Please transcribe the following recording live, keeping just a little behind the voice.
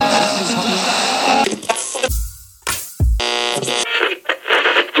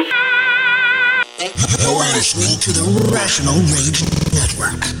to the Rational Rage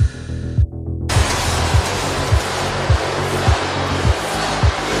Network.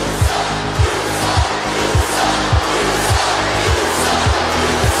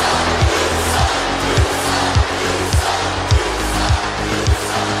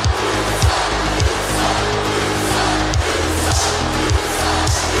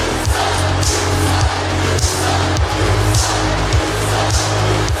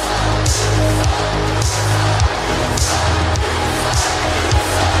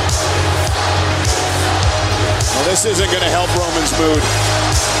 This isn't going to help Roman's mood.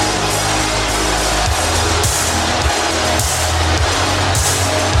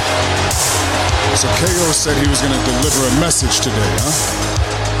 So KO said he was going to deliver a message today, huh?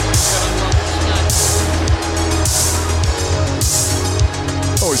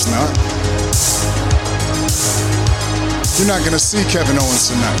 Oh, he's not. You're not going to see Kevin Owens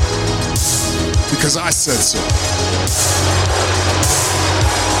tonight because I said so.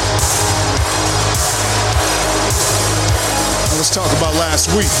 Let's talk about last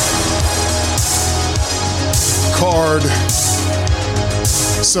week. Card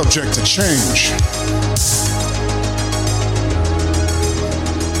subject to change.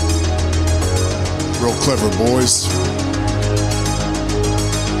 Real clever, boys.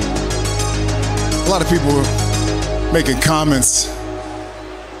 A lot of people making comments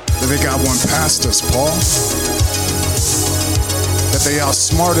that they got one past us, Paul. That they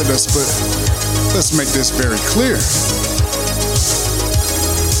outsmarted us, but let's make this very clear.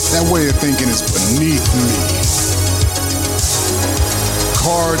 That way of thinking is beneath me.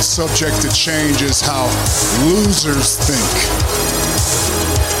 Card subject to change is how losers think.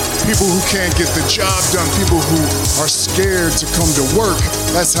 People who can't get the job done, people who are scared to come to work,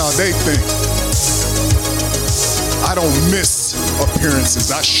 that's how they think. I don't miss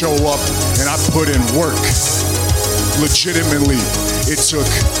appearances. I show up and I put in work. Legitimately, it took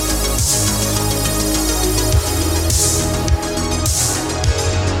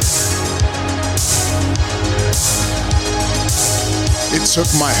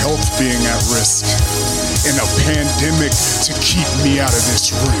my health being at risk in a pandemic to keep me out of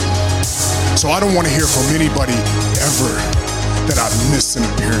this room. So I don't want to hear from anybody ever that I've missed an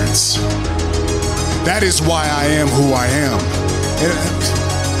appearance. That is why I am who I am.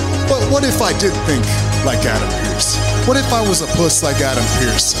 But what if I did think like Adam Pearce? What if I was a puss like Adam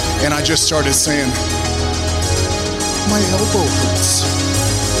Pearce and I just started saying, my elbow hurts.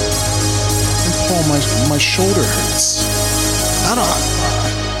 And Paul, my shoulder hurts.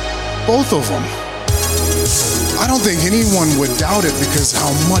 Both of them. I don't think anyone would doubt it because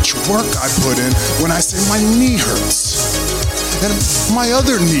how much work I put in when I say my knee hurts. And my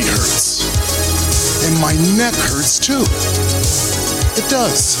other knee hurts. And my neck hurts too. It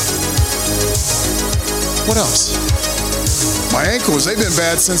does. What else? My ankles, they've been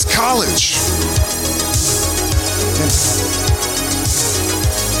bad since college.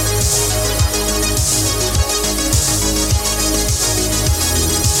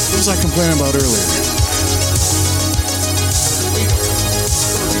 What was I complaining about earlier?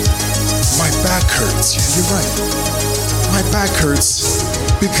 My back hurts. Yeah, you're right. My back hurts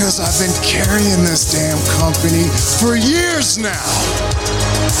because I've been carrying this damn company for years now.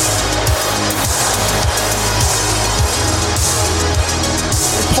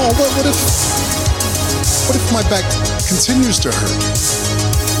 Paul, what if my back continues to hurt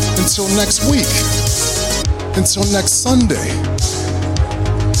until next week? Until next Sunday?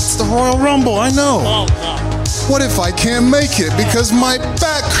 It's the Royal Rumble, I know. Oh, no. What if I can't make it because my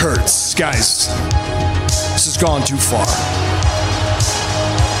back hurts? Guys, this has gone too far.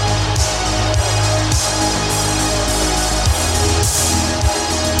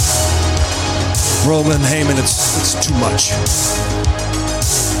 Roman, Heyman, it's too much.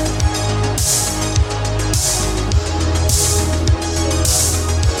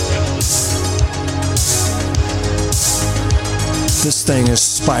 This thing is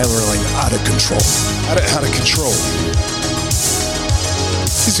spiraling out of control. Out of control.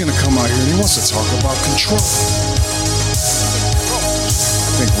 He's gonna come out here and he wants to talk about control. I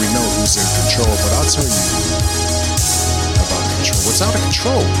think we know who's in control, but I'll tell you about control. What's out of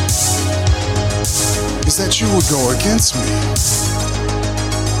control is that you would go against me.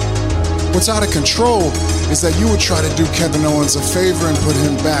 What's out of control is that you would try to do Kevin Owens a favor and put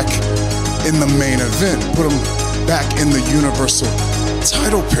him back in the main event, put him back in the Universal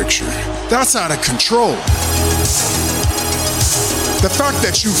title picture. That's out of control. The fact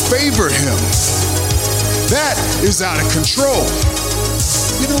that you favor him, that is out of control.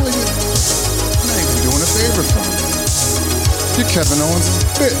 You know what? You're not even doing a favor for me. You're Kevin Owens'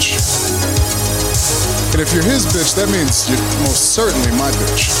 bitch. And if you're his bitch, that means you're most certainly my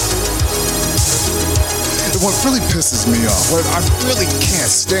bitch. And what really pisses me off, what I really can't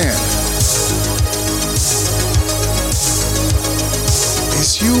stand,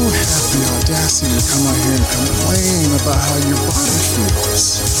 is you have the audacity to come out here and complain about how your body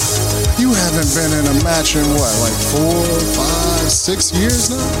feels. You haven't been in a match in what, like 4, 5, 6 years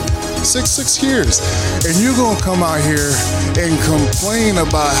now? Six years. And you're gonna come out here and complain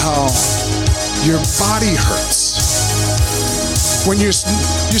about how your body hurts. When you're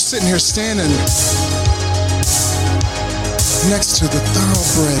sitting here standing next to the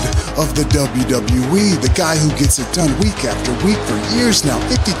thoroughbred of the WWE, the guy who gets it done week after week for years now,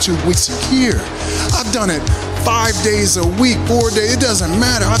 52 weeks a year. I've done it 5 days a week, 4 days, it doesn't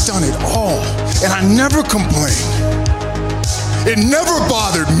matter. I've done it all. And I never complained. It never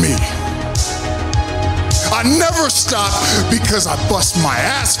bothered me. I never stopped because I bust my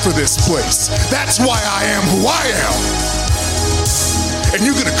ass for this place. That's why I am who I am. And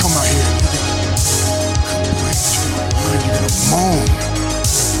you're gonna come out here and you're gonna moan.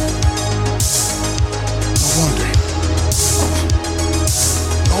 No wonder.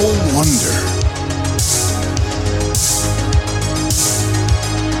 No wonder.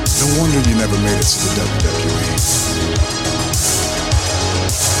 No wonder you never made it to the WWE.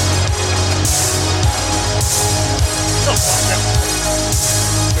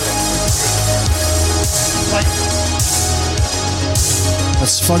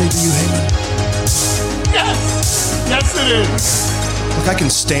 That's funny to you, Heyman? Yes! Yes, it is. Look, I can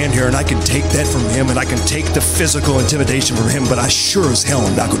stand here and I can take that from him and I can take the physical intimidation from him, but I sure as hell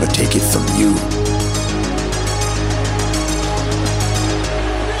am not going to take it from you.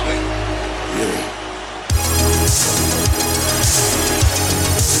 Really?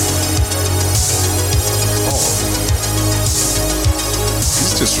 Oh.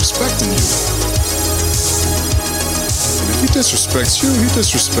 He's disrespecting you. And if he disrespects you, he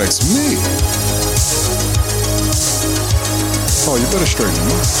disrespects me. Oh, you better straighten him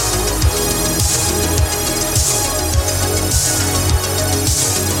up.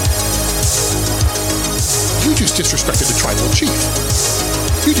 You just disrespected the tribal chief.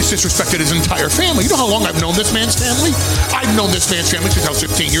 You just disrespected his entire family. You know how long I've known this man's family? I've known this man's family since I was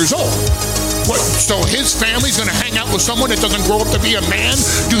 15 years old. What, so his family's gonna hang out with someone that doesn't grow up to be a man?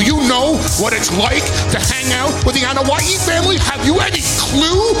 Do you know what it's like to hang out with the Anoa'i family? Have you any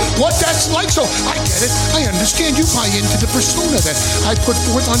clue what that's like? So I get it. I understand. You buy into the persona that I put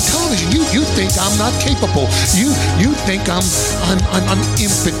forth on television. You think I'm not capable. You think I'm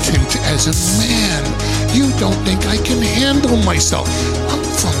impotent as a man. You don't think I can handle myself. I'm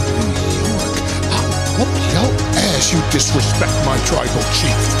from New York. I'll whoop your ass. You disrespect my tribal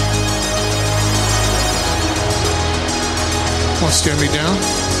chief. Want to stare me down?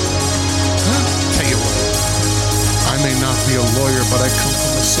 Huh? Tell you what, I may not be a lawyer, but I come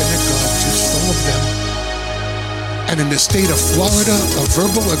from a synagogue just full of them. And in the state of Florida, a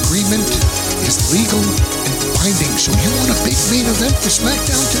verbal agreement is legal and binding. So you want a big main event for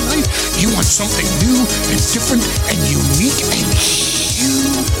SmackDown tonight? You want something new and different and unique and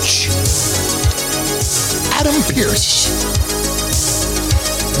huge. Adam Pearce,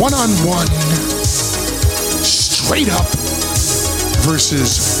 one-on-one, straight up,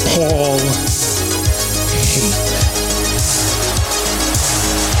 versus Paul Heyman.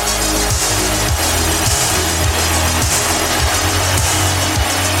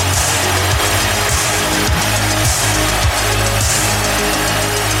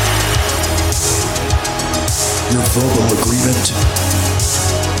 Your verbal agreement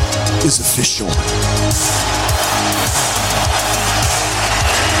is official.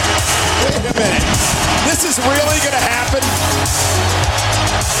 Wait a minute. This is really going to happen?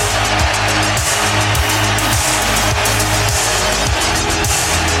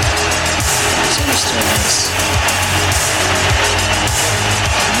 Let's understand this.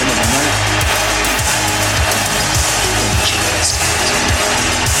 In the middle of the night.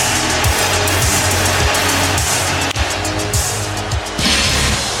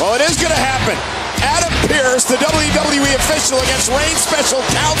 Well, it is going to happen. Adam Pearce, the WWE official, against Reigns Special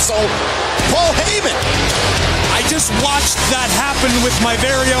Counsel, Paul Heyman. I just watched that happen with my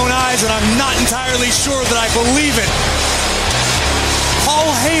very own eyes, and I'm not entirely sure that I believe it.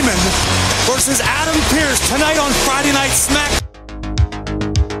 Paul Heyman versus Adam Pearce tonight on Friday Night Smack.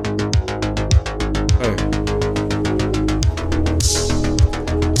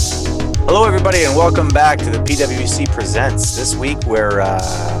 Hello, everybody, and welcome back to the PWC Presents. This week, we're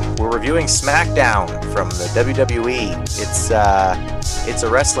reviewing SmackDown from the WWE. It's a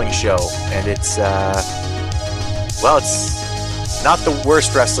wrestling show, and it's not the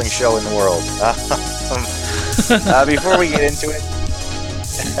worst wrestling show in the world. Before we get into it,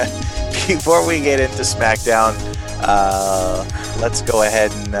 before we get into SmackDown, let's go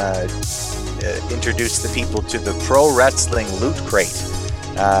ahead and introduce the people to the Pro Wrestling Loot Crate.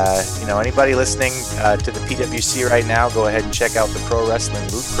 Anybody listening to the PWC right now, go ahead and check out the Pro Wrestling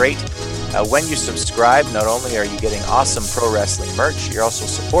Loot Crate. When you subscribe, not only are you getting awesome pro wrestling merch, you're also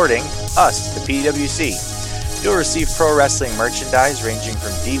supporting us, the PWC. You'll receive pro wrestling merchandise ranging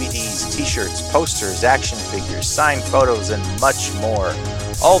from DVDs, t-shirts, posters, action figures, signed photos, and much more.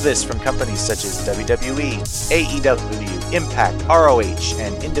 All this from companies such as WWE, AEW, Impact, ROH,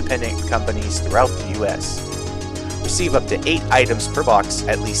 and independent companies throughout the U.S. Receive up to 8 items per box,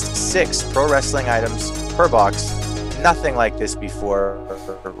 at least 6 pro wrestling items per box. Nothing like this before.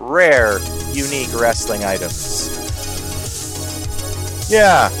 Rare, unique wrestling items.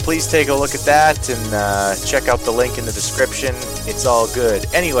 Yeah, please take a look at that and check out the link in the description. It's all good.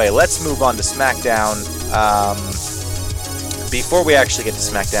 Anyway, let's move on to SmackDown. Before we actually get to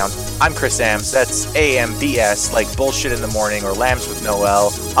SmackDown, I'm Chris Ams. That's AMBS, like bullshit in the morning or lambs with no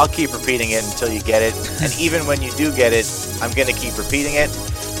L. I'll keep repeating it until you get it. And even when you do get it, I'm going to keep repeating it.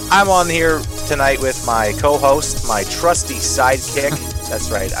 I'm on here tonight with my co-host, my trusty sidekick. That's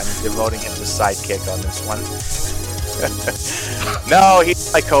right, I'm devoting him to sidekick on this one. No,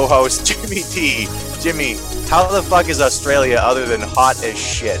 he's my co-host, Jimmy T. Jimmy, how the fuck is Australia other than hot as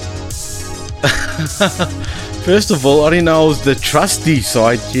shit? First of all, I didn't know I was the trusty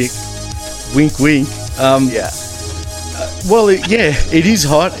sidekick. Wink, wink. Yeah. It is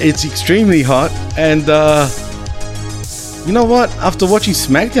hot. It's extremely hot. And you know what? After watching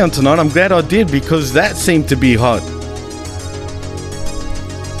SmackDown tonight, I'm glad I did, because that seemed to be hot.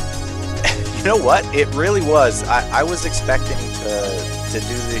 You know what? It really was. I was expecting to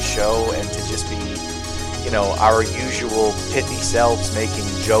do this show and to just be, our usual pithy selves making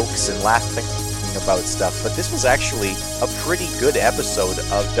jokes and laughing about stuff. But this was actually a pretty good episode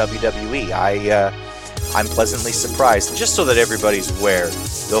of WWE. I'm pleasantly surprised. Just so that everybody's aware,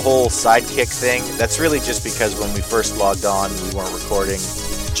 the whole sidekick thing, that's really just because when we first logged on, we weren't recording.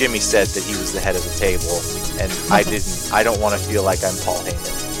 Jimmy said that he was the head of the table, and I don't want to feel like I'm Paul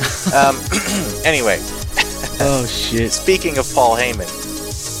Heyman. Anyway. Oh, shit. Speaking of Paul Heyman,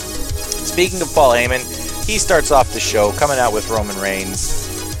 he starts off the show coming out with Roman Reigns.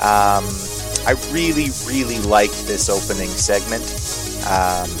 I really, really liked this opening segment.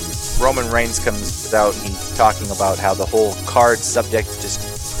 Roman Reigns comes out and he's talking about how the whole card subject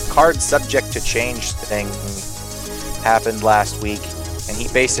to change thing happened last week, and he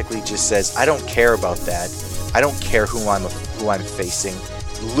basically just says, I don't care about that. I don't care who I'm facing.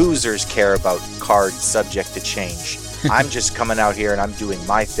 Losers care about cards subject to change. I'm just coming out here and I'm doing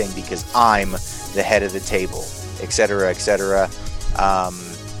my thing because I'm the head of the table, etc., etc.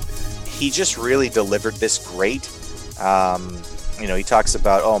 He just really delivered this great. He talks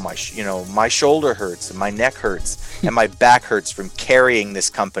about, my shoulder hurts and my neck hurts and my back hurts from carrying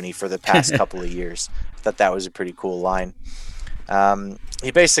this company for the past couple of years. I thought that was a pretty cool line. He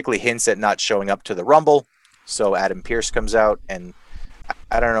basically hints at not showing up to the Rumble. So Adam Pearce comes out, and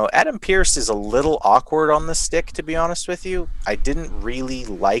I don't know. Adam Pearce is a little awkward on the stick, to be honest with you. I didn't really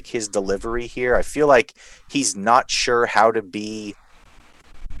like his delivery here. I feel like he's not sure how to be.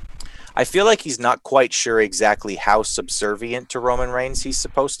 I feel like he's not quite sure exactly how subservient to Roman Reigns he's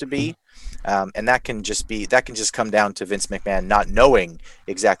supposed to be. And that can just come down to Vince McMahon not knowing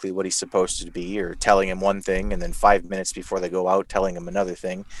exactly what he's supposed to be, or telling him one thing and then 5 minutes before they go out telling him another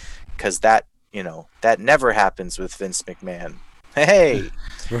thing, because that never happens with Vince McMahon. Hey,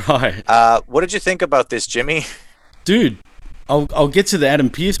 right. What did you think about this, Jimmy? Dude, I'll get to the Adam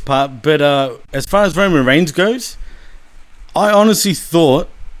Pearce part, but as far as Roman Reigns goes, I honestly thought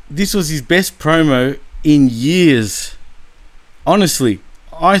this was his best promo in years. Honestly,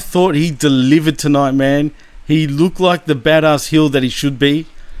 I thought he delivered tonight, man. He looked like the badass heel that he should be.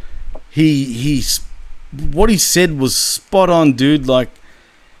 What he said was spot on, dude. Like,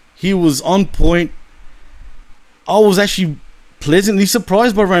 he was on point. I was actually pleasantly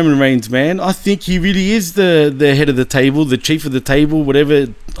surprised by Roman Reigns, man. I think he really is the head of the table, the chief of the table, whatever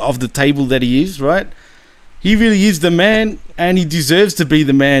of the table that he is, right? He really is the man, and he deserves to be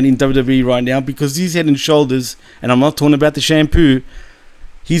the man in WWE right now, because he's head and shoulders, and I'm not talking about the shampoo,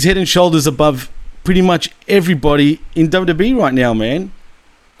 he's head and shoulders above pretty much everybody in WWE right now, man.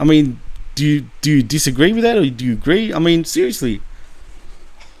 I mean, do you disagree with that, or do you agree? I mean, seriously.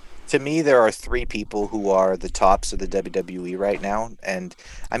 to me, there are three people who are the tops of the WWE right now. And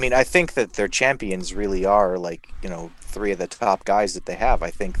I mean, I think that their champions really are like, three of the top guys that they have. I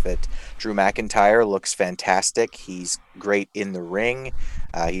think that Drew McIntyre looks fantastic. He's great in the ring.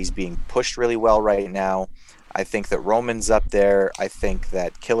 He's being pushed really well right now. I think that Roman's up there. I think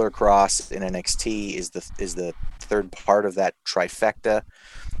that Killer Cross in NXT is the third part of that trifecta.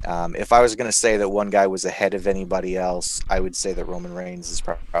 If I was going to say that one guy was ahead of anybody else, I would say that Roman Reigns is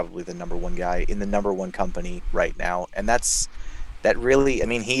probably the number one guy in the number one company right now. And that really, I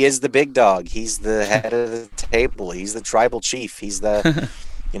mean, he is the big dog. He's the head of the table. He's the tribal chief. He's the,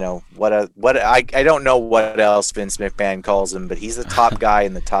 I don't know what else Vince McMahon calls him, but he's the top guy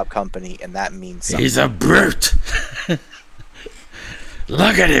in the top company, and that means something. He's a brute.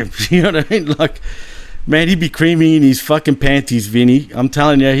 Look at him. You know what I mean? Like, man, he'd be creaming in his fucking panties, Vinny. I'm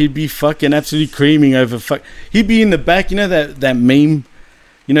telling you, he'd be fucking absolutely creaming over He'd be in the back, that meme,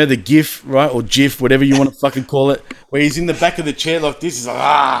 the GIF, right? Or GIF, whatever you want to fucking call it, where he's in the back of the chair like this. He's like,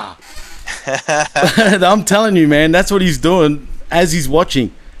 ah. I'm telling you, man, that's what he's doing as he's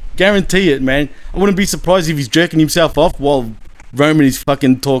watching. Guarantee it, man. I wouldn't be surprised if he's jerking himself off while Roman is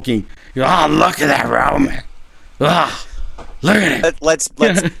fucking talking. Look at that, Roman. Look at it. Let's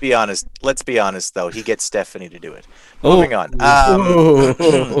be honest. Let's be honest, though. He gets Stephanie to do it. Moving on.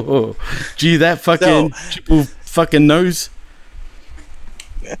 Gee, that fucking triple fucking nose.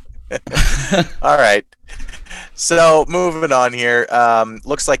 All right. So moving on here.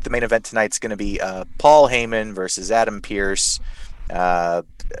 Looks like the main event tonight's going to be Paul Heyman versus Adam Pearce.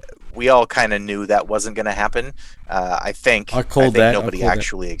 We all kind of knew that wasn't going to happen. I think nobody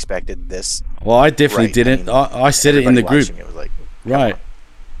actually expected this. Well, I definitely didn't. I said it in the group. It was like, right.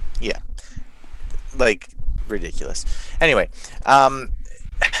 Yeah. Like, ridiculous. Anyway,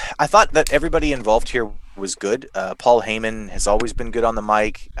 I thought that everybody involved here was good. Paul Heyman has always been good on the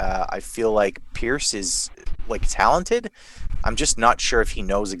mic. I feel like Pearce is talented. I'm just not sure if he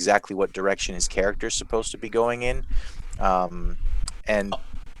knows exactly what direction his character is supposed to be going in. And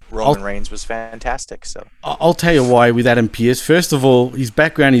Roman Reigns was fantastic. So I'll tell you why with Adam Pearce. First of all, his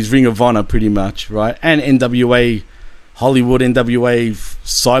background is Ring of Honor pretty much, right? And NWA, Hollywood, NWA,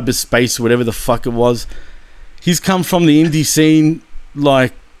 cyberspace, whatever the fuck it was. He's come from the indie scene,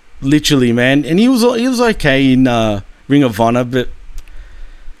 like, literally, man. And he was okay in Ring of Honor, but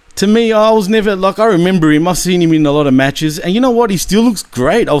to me, I was never, I remember him. I've seen him in a lot of matches. And you know what? He still looks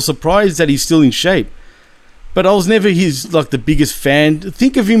great. I was surprised that he's still in shape. But I was never the biggest fan.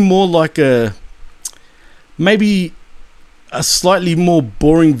 Think of him more like maybe a slightly more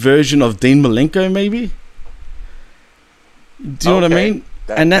boring version of Dean Malenko, maybe? Do you know what I mean?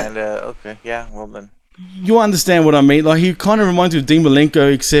 Okay, yeah, well then. You understand what I mean? Like, he kind of reminds me of Dean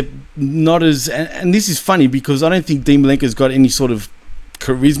Malenko, except not as... And this is funny because I don't think Dean Malenko's got any sort of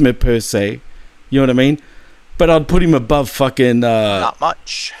charisma per se. You know what I mean? But I'd put him above fucking... not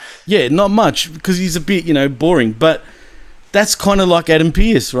much. Yeah, not much, because he's a bit, boring. But that's kind of like Adam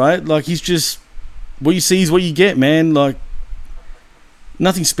Pearce, right? Like, he's just... What you see is what you get, man. Like,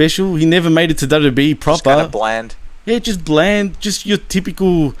 nothing special. He never made it to WWE proper. Just kind of bland. Yeah, just bland. Just your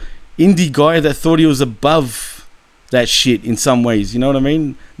typical indie guy that thought he was above that shit in some ways. You know what I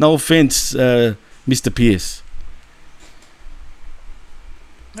mean? No offense, Mr. Pearce.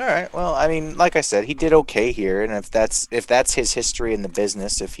 All right. Well, I mean, like I said, he did okay here, and if that's his history in the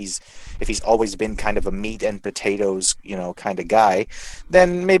business, if he's always been kind of a meat and potatoes, kind of guy,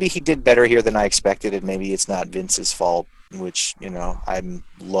 then maybe he did better here than I expected, and maybe it's not Vince's fault, which I'm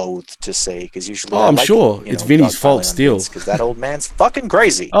loath to say because usually I'm sure it's Vinny's fault still because that old man's fucking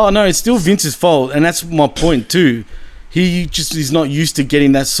crazy. Oh no, it's still Vince's fault, and that's my point too. He just is not used to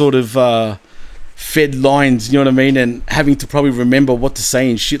getting that sort of fed lines, you know what I mean, and having to probably remember what to say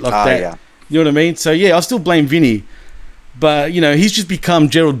and shit like that. Yeah. You know what I mean? So yeah, I still blame Vinny, but he's just become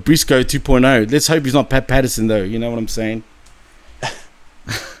Gerald Briscoe 2.0. Let's hope he's not Pat Patterson though. You know what I'm saying?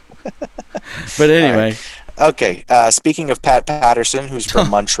 But anyway. Okay, speaking of Pat Patterson, who's from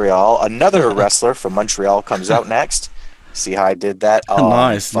Montreal, another wrestler from Montreal comes out next. See how I did that? Oh,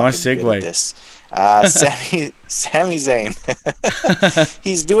 nice segue. Sami Zayn.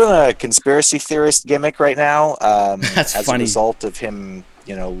 He's doing a conspiracy theorist gimmick right now. That's as funny. A result of him,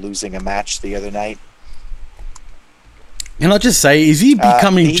 losing a match the other night. Can I just say, is he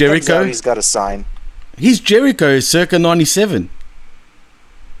becoming Jericho? He's got a sign. He's Jericho circa 97.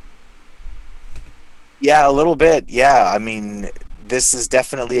 Yeah, a little bit. Yeah, I mean, this is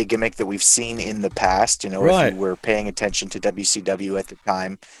definitely a gimmick that we've seen in the past. Right. If you were paying attention to WCW at the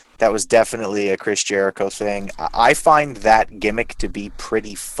time, that was definitely a Chris Jericho thing. I find that gimmick to be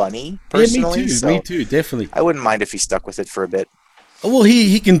pretty funny, personally. Yeah, me too, definitely. I wouldn't mind if he stuck with it for a bit. Well,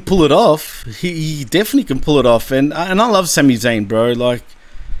 he can pull it off. He definitely can pull it off, and I love Sami Zayn, bro. Like,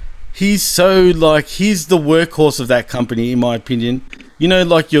 he's the workhorse of that company, in my opinion. You know,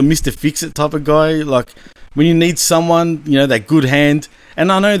 like your Mr. Fix-It type of guy. Like, when you need someone, you know, that good hand.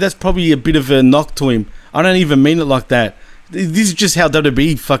 And I know that's probably a bit of a knock to him. I don't even mean it like that. This is just how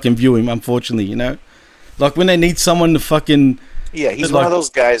WWE fucking view him, unfortunately, you know? Like, when they need someone to fucking... Yeah, he's one of those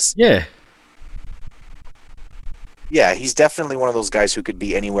guys... Yeah. Yeah, he's definitely one of those guys who could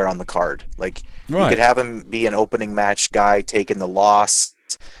be anywhere on the card. Like, right. You could have him be an opening match guy taking the loss,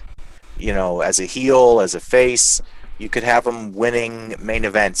 you know, as a heel, as a face. You could have him winning main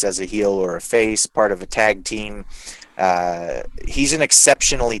events as a heel or a face, part of a tag team. He's an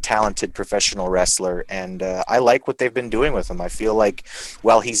exceptionally talented professional wrestler, and I like what they've been doing with him. I feel like,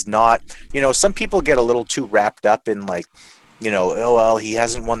 well, he's not, you know, some people get a little too wrapped up in, like, you know, oh well, he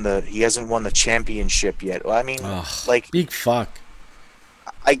hasn't won the championship yet. Well, I mean, like, big fuck.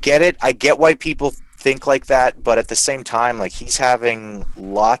 I get it. I get why people think like that, but at the same time, like, he's having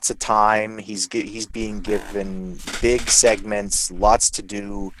lots of time. He's being given big segments, lots to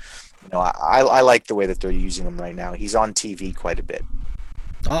do. You know, I like the way that they're using him right now. He's on TV quite a bit.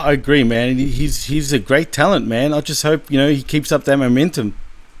 I agree, man. He's a great talent, man. I just hope, you know, he keeps up that momentum.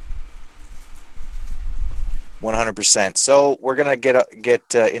 100%. So we're gonna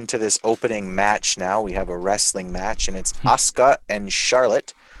get into this opening match now. We have a wrestling match, and it's Asuka and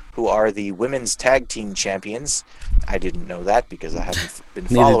Charlotte, who are the women's tag team champions. I didn't know that because I haven't been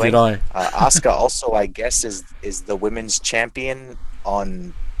following. Neither did I. Asuka also, I guess, is the women's champion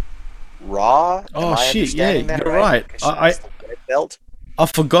on Raw. Oh shit! Yeah, you're right. Belt. I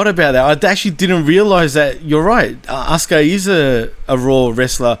forgot about that. I actually didn't realize that. You're right. Asuka is a Raw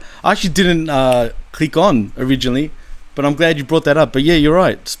wrestler. I actually didn't click on originally, but I'm glad you brought that up. But yeah, you're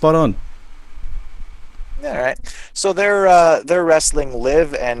right. Spot on. All right. So they're wrestling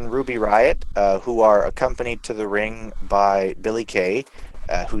Liv and Ruby Riott, who are accompanied to the ring by Billie Kay,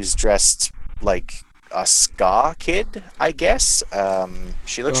 who's dressed like a ska kid, I guess.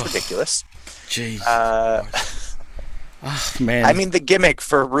 She looks ridiculous. Jeez. Man. I mean, the gimmick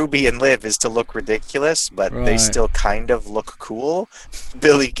for Ruby and Liv is to look ridiculous, but they still kind of look cool.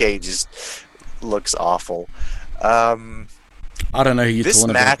 Billie Kay just looks awful. I don't know who you're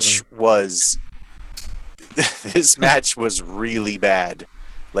talking about. This match was really bad.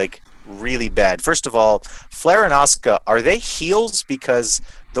 Like, really bad. First of all, Flair and Asuka, are they heels? Because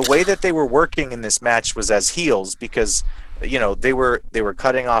the way that they were working in this match was as heels, because, you know, they were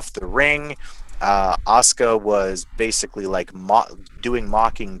cutting off the ring. Asuka was basically like doing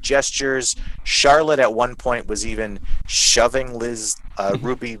mocking gestures. Charlotte at one point was even shoving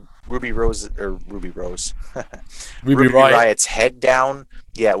Ruby Riott's head down.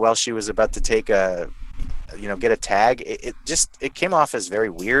 Yeah, while she was about to take get a tag. It came off as very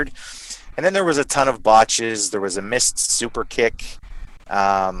weird. And then there was a ton of botches. There was a missed super kick,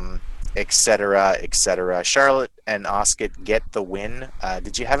 etc., etc. Charlotte and Asuka get the win.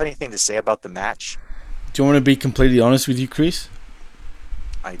 Did you have anything to say about the match? Do you want to be completely honest with you, Chris?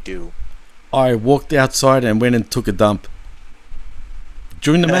 I do. I walked outside and went and took a dump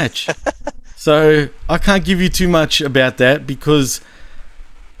during the match. So I can't give you too much about that, because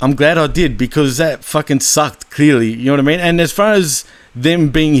I'm glad I did, because that fucking sucked, clearly. You know what I mean? And as far as them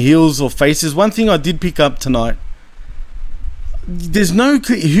being heels or faces, one thing I did pick up tonight, there's no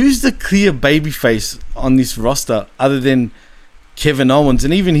who's the clear babyface on this roster other than Kevin Owens,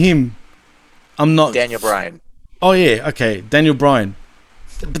 and even him, I'm not. Daniel Bryan. Oh yeah, okay, Daniel Bryan.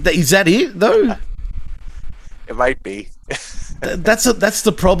 But is that it though? It might be. That's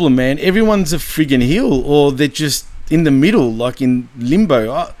the problem, man. Everyone's a friggin' heel, or they're just in the middle, like in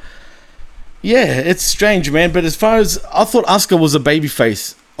limbo. Yeah, it's strange, man. But as far as I thought, Asuka was a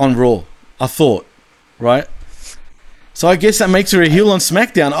babyface on Raw. I thought, right? So I guess that makes her a heel on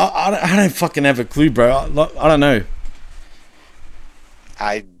SmackDown. I don't fucking have a clue, bro. I don't know.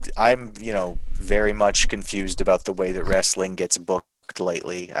 I'm very much confused about the way that wrestling gets booked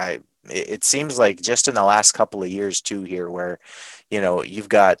lately. It seems like just in the last couple of years too here, where you've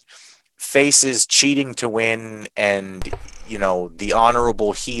got faces cheating to win, and the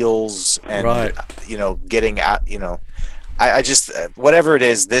honorable heels, and getting out. I just whatever it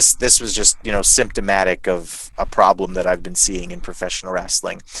is, this was just symptomatic of a problem that I've been seeing in professional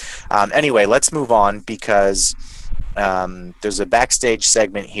wrestling. Anyway, let's move on, because there's a backstage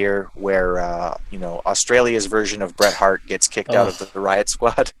segment here where Australia's version of Bret Hart gets kicked out of the Riot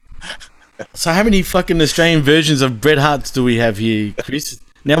Squad. So how many fucking Australian versions of Bret Harts do we have here, Chris?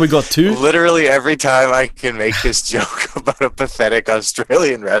 Now we got 2. Literally every time I can make this joke about a pathetic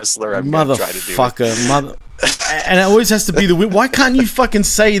Australian wrestler, I'm gonna try to do it. And it always has to be the win. Why can't you fucking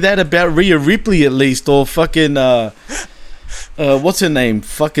say that about Rhea Ripley at least, or fucking what's her name?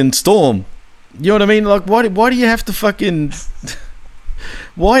 Fucking Storm. You know what I mean? Like, why do you have to fucking?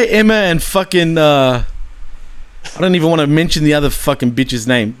 Why Emma and fucking? I don't even want to mention the other fucking bitch's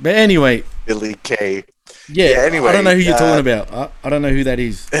name. But anyway, Billy Kay. Yeah. Anyway, I don't know who you're talking about. I don't know who that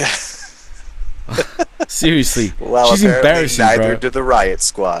is. Seriously, well, she's embarrassing, neither bro. did the Riot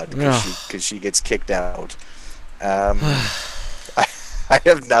Squad because she gets kicked out. I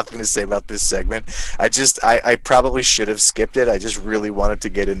have nothing to say about this segment. I probably should have skipped it. I just really wanted to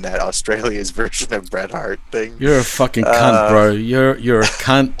get in that Australia's version of Bret Hart thing. You're a fucking cunt, bro. You're a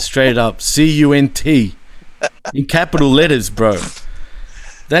cunt, straight up. CUNT in capital letters, bro.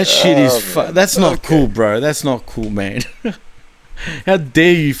 That shit is that's not cool, bro. That's not cool, man. How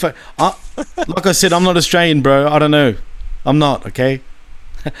dare you? Like I said, I'm not Australian, bro. I don't know. I'm not, okay?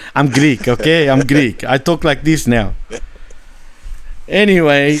 I'm Greek, okay? I'm Greek. I talk like this now.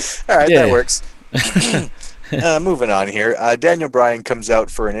 Anyway. All right, that works. Moving on here. Daniel Bryan comes out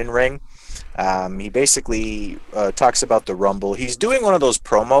for an in-ring. He basically talks about the Rumble. He's doing one of those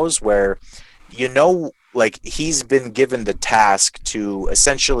promos where, like he's been given the task to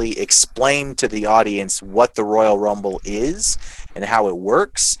essentially explain to the audience what the Royal Rumble is and how it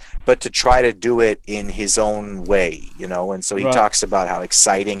works, but to try to do it in his own way, and so he talks about how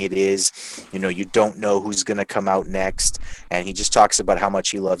exciting it is. You don't know who's going to come out next, and he just talks about how much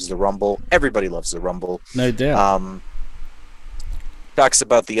he loves the Rumble. Everybody loves the Rumble. No doubt. Talks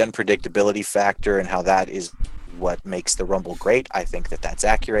about the unpredictability factor and how that is what makes the Rumble great. I think that's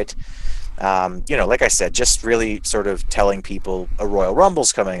accurate. Like I said, just really sort of telling people a Royal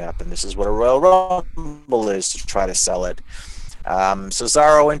Rumble's coming up, and this is what a Royal Rumble is, to try to sell it.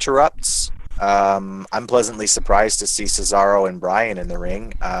 Cesaro interrupts. I'm pleasantly surprised to see Cesaro and Bryan in the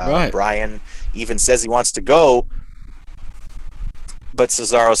ring. Bryan even says he wants to go, but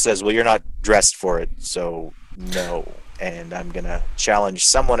Cesaro says, well, you're not dressed for it, so no, and I'm going to challenge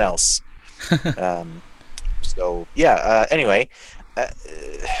someone else. Anyway,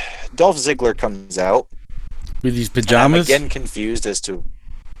 Dolph Ziggler comes out with his pajamas. I'm again confused as to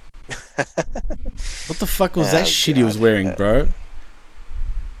what the fuck was that shit he was wearing, bro?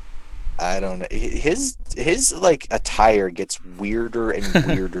 I don't know. His like attire gets weirder and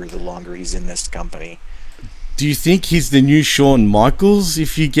weirder the longer he's in this company. Do you think he's the new Shawn Michaels?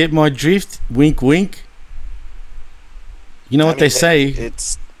 If you get my drift, wink, wink. You know what they say.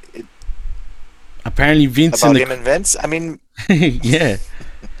 Apparently Vince about him and Vince. I mean, yeah.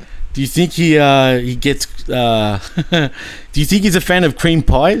 Do you think he gets? Do you think he's a fan of cream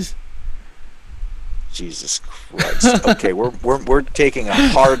pies? Jesus Christ! Okay, we're taking a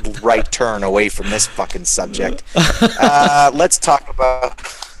hard right turn away from this fucking subject. Let's talk about.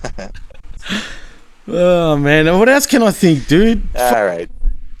 Oh man, what else can I think, dude? All right.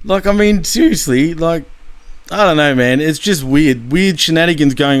 Like, I mean, seriously, like, I don't know, man. It's just weird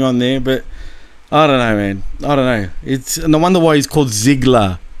shenanigans going on there, but I don't know, man. I don't know. It's no wonder why he's called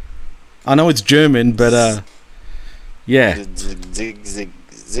Ziggler. I know it's German, but yeah.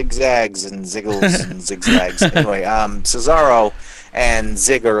 Zigzags and ziggles and zigzags. Anyway, Cesaro and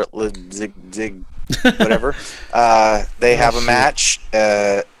Zigger, whatever. They have a match.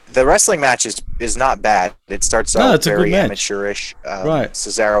 The wrestling match is not bad. It starts out very amateurish.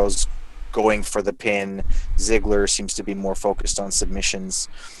 Cesaro's going for the pin. Ziggler seems to be more focused on submissions.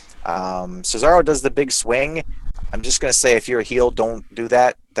 Cesaro does the big swing. I'm just going to say, if you're a heel, don't do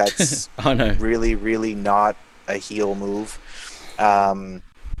that. That's really, really not a heel move.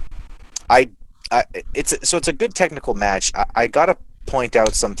 It's a good technical match. I gotta point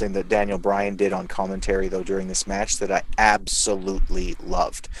out something that Daniel Bryan did on commentary though during this match that I absolutely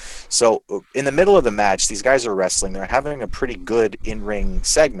loved. So in the middle of the match, these guys are wrestling. They're having a pretty good in-ring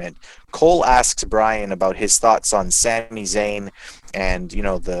segment. Cole asks Bryan about his thoughts on Sami Zayn and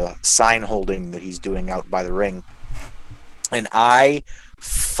the sign holding that he's doing out by the ring. And I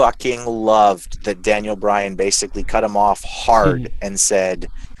fucking loved that Daniel Bryan basically cut him off hard and said,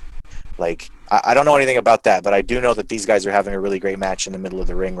 like, I don't know anything about that, but I do know that these guys are having a really great match in the middle of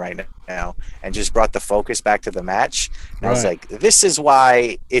the ring right now, and just brought the focus back to the match. And I was like, this is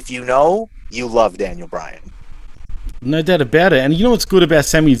why, if you love Daniel Bryan. No doubt about it. And you know what's good about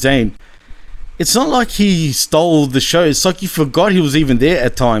Sami Zayn? It's not like he stole the show. It's like you forgot he was even there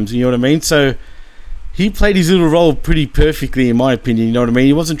at times. You know what I mean? So he played his little role pretty perfectly, in my opinion. You know what I mean?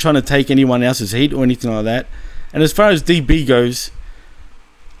 He wasn't trying to take anyone else's heat or anything like that. And as far as DB goes,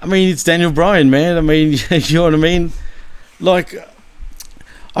 I mean, it's Daniel Bryan, man. I mean, you know what I mean? Like,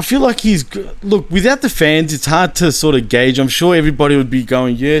 I feel like look, without the fans, it's hard to sort of gauge. I'm sure everybody would be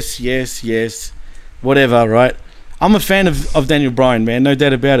going, yes, yes, yes. whatever, right? I'm a fan of Daniel Bryan, man, no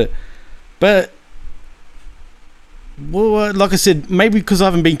doubt about it. But, well, like I said, maybe because I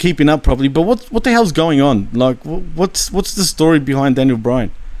haven't been keeping up properly, but what the hell's going on? Like, what's the story behind Daniel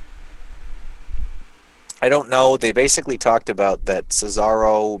Bryan? I don't know. They basically talked about that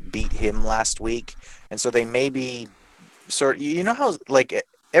Cesaro beat him last week, and so they maybe you know how, like,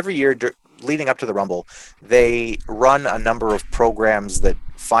 every year leading up to the Rumble, they run a number of programs that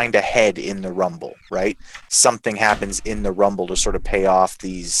find a head in the Rumble, right? Something happens in the Rumble to sort of pay off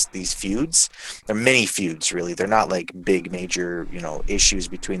these feuds. They're mini feuds, really. They're not like big major, issues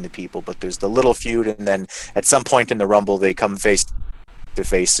between the people, but there's the little feud, and then at some point in the Rumble they come face to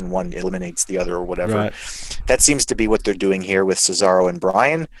face and one eliminates the other or whatever. Right. That seems to be what they're doing here with Cesaro and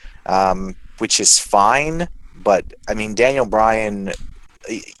Bryan, which is fine. But I mean, Daniel Bryan,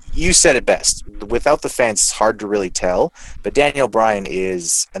 you said it best. Without the fans, it's hard to really tell. But Daniel Bryan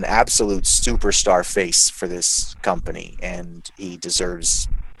is an absolute superstar face for this company, and he deserves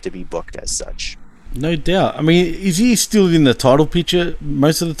to be booked as such. No doubt. I mean, is he still in the title picture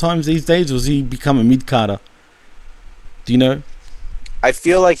most of the times these days, or has he become a mid-carder? Do you know? I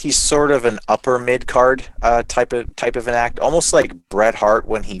feel like he's sort of an upper mid-card type of an act, almost like Bret Hart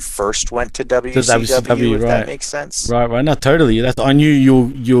when he first went to WCW, if that makes sense. Right. No, totally. I knew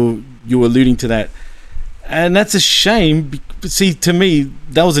you were alluding to that. And that's a shame. See, to me,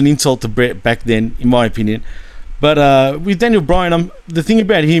 that was an insult to Bret back then, in my opinion. But with Daniel Bryan, the thing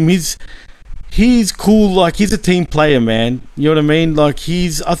about him, he's cool. Like, he's a team player, man. You know what I mean? Like,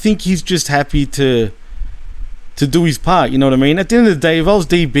 I think he's just happy to do his part, you know what I mean? At the end of the day, if I was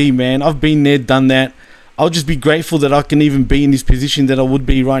DB, man, I've been there, done that. I'll just be grateful that I can even be in this position that I would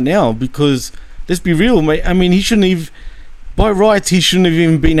be right now, because let's be real, mate. I mean, by rights, he shouldn't have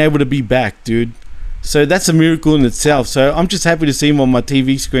even been able to be back, dude. So that's a miracle in itself. So I'm just happy to see him on my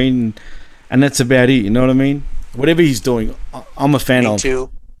TV screen, and that's about it, you know what I mean? Whatever he's doing, I'm a fan of.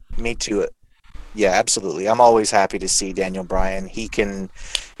 Me too. Yeah, absolutely. I'm always happy to see Daniel Bryan. He can,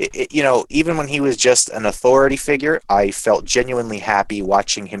 even when he was just an authority figure, I felt genuinely happy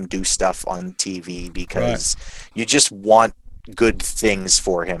watching him do stuff on TV, because you just want good things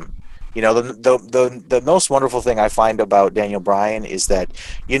for him. The most wonderful thing I find about Daniel Bryan is that,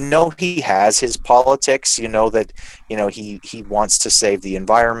 he has his politics, that, he wants to save the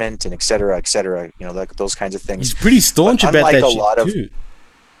environment and et cetera, like those kinds of things. He's pretty staunch about that shit too.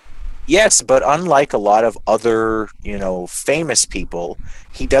 Yes, but unlike a lot of other, famous people,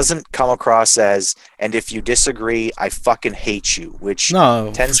 he doesn't come across as, and if you disagree, I fucking hate you, which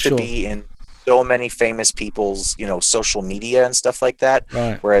tends to be in so many famous people's, social media and stuff like that.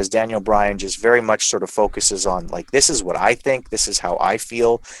 Right. Whereas Daniel Bryan just very much sort of focuses on, like, this is what I think, this is how I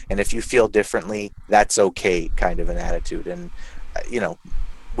feel, and if you feel differently, that's okay, kind of an attitude. And,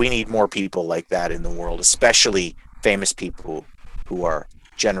 we need more people like that in the world, especially famous people who are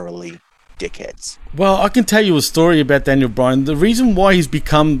generally dickheads. Well, I can tell you a story about Daniel Bryan. The reason why he's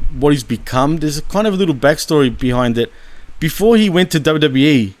become what he's become, there's a kind of a little backstory behind it. Before he went to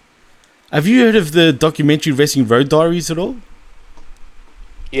WWE, have you heard of the documentary Wrestling Road Diaries at all?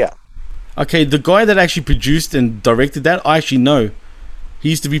 Yeah. Okay, the guy that actually produced and directed that, I actually know. He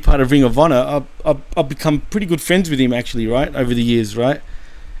used to be part of Ring of Honor. I've become pretty good friends with him, actually, right, over the years, right?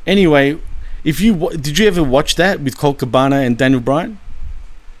 Anyway, did you ever watch that with Colt Cabana and Daniel Bryan?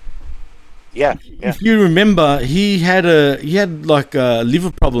 Yeah. If you remember, he had like a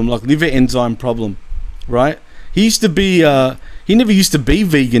liver problem, like liver enzyme problem, right? He used to be, he never used to be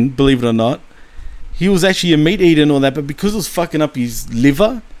vegan, believe it or not. He was actually a meat eater and all that, but because it was fucking up his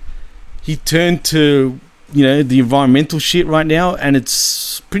liver, he turned to, the environmental shit right now, and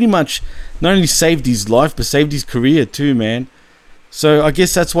it's pretty much not only saved his life, but saved his career too, man. So I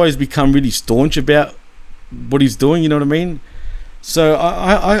guess that's why he's become really staunch about what he's doing, you know what I mean? So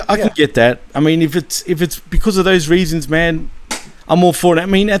I can get that. I mean, if it's because of those reasons, man, I'm all for it. I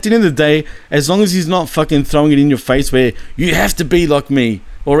mean, at the end of the day, as long as he's not fucking throwing it in your face where you have to be like me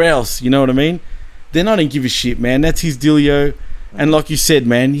or else, you know what I mean? Then I don't give a shit, man. That's his dealio. And like you said,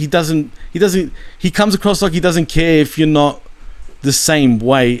 man, he comes across like he doesn't care if you're not the same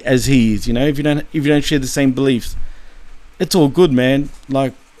way as he is, if you don't share the same beliefs. It's all good, man.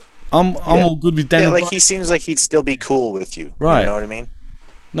 Like, I'm all good with Daniel. Yeah, like, he seems like he'd still be cool with you. Right. You know what I mean?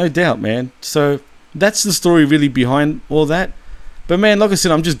 No doubt, man. So that's the story really behind all that. But, man, like I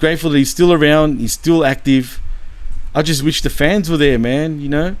said, I'm just grateful that he's still around. He's still active. I just wish the fans were there,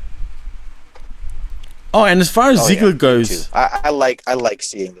 man, Oh, and as far as Ziggler goes... I like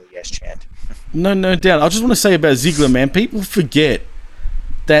seeing the yes chant. No doubt. I just want to say about Ziggler, man. People forget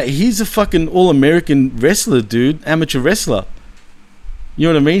that he's a fucking all-American wrestler, dude. Amateur wrestler. You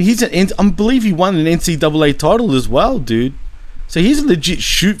know what I mean? I believe he won an NCAA title as well, dude. So he's a legit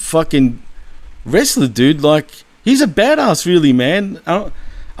shoot fucking wrestler, dude. Like, he's a badass, really, man. I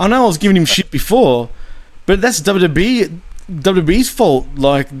know I was giving him shit before, but that's WWE's fault.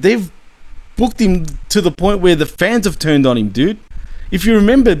 Like, they've booked him to the point where the fans have turned on him, dude. If you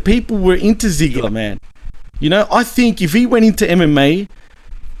remember, people were into Ziggler, man. You know, I think if he went into MMA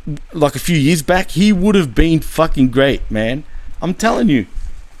like a few years back, he would have been fucking great, man. I'm telling you.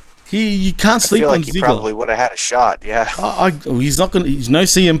 You can't sleep on Ziggler. He probably would have had a shot, yeah. He's not gonna. He's no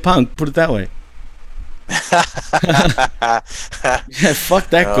CM Punk. Put it that way. Yeah, fuck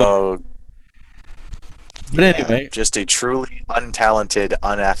that guy. But anyway, just a truly untalented,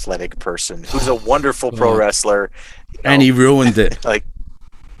 unathletic person who's a wonderful pro wrestler, and he ruined it. Like,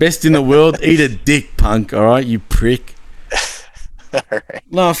 best in the world. Eat a dick, Punk. All right, you prick. All right.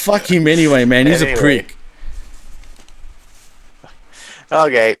 No, fuck him anyway, man. He's a prick.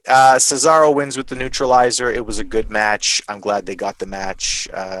 Okay, Cesaro wins with the neutralizer. It was a good match. I'm glad they got the match.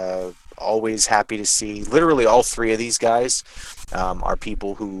 Always happy to see. Literally all three of these guys are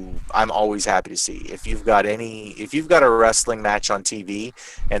people who I'm always happy to see. If you've got a wrestling match on TV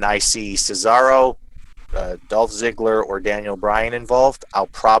and I see Cesaro, Dolph Ziggler, or Daniel Bryan involved, I'll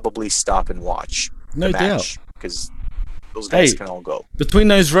probably stop and watch the match, because those guys can all go. Between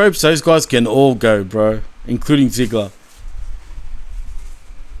those ropes, those guys can all go, bro, including Ziggler.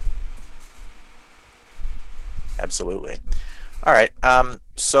 Absolutely. All right.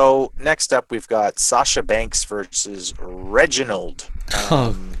 So next up, we've got Sasha Banks versus Reginald.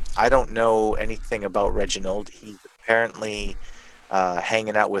 I don't know anything about Reginald. He's apparently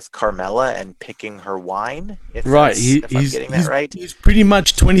hanging out with Carmella and picking her wine. If I'm getting that right. He's pretty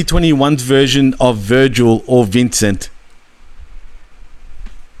much 2021's version of Virgil or Vincent.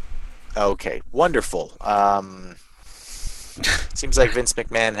 Okay, wonderful. Seems like Vince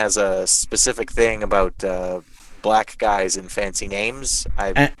McMahon has a specific thing about black guys and fancy names.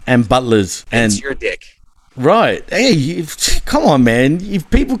 And butlers. It's and your dick. Right. Hey, come on, man. If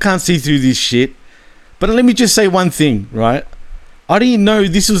people can't see through this shit. But let me just say one thing, right? I didn't know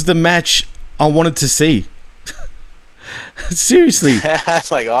this was the match I wanted to see. Seriously.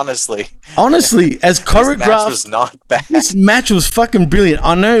 Like, honestly, as choreographed. This match was not bad. This match was fucking brilliant.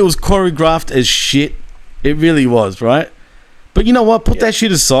 I know it was choreographed as shit. It really was, right? But you know what? Put that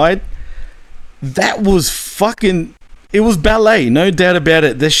shit aside. That was fucking... It was ballet, no doubt about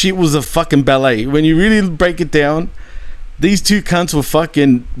it. That shit was a fucking ballet. When you really break it down, these two cunts were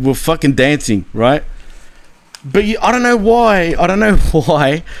fucking dancing, right? But I don't know why.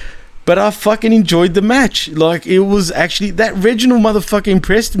 But I fucking enjoyed the match. Like, it was actually... That Reginald motherfucker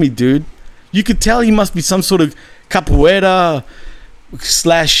impressed me, dude. You could tell he must be some sort of capoeira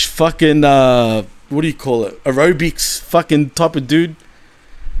 / fucking... what do you call it? Aerobics fucking type of dude.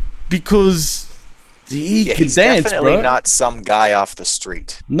 Because... He can dance, definitely bro. Not some guy off the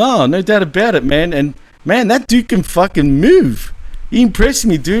street. No doubt about it, man. And man, that dude can fucking move. He impressed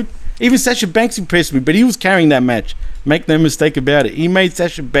me, dude. Even Sasha Banks impressed me, but he was carrying that match. Make no mistake about it. He made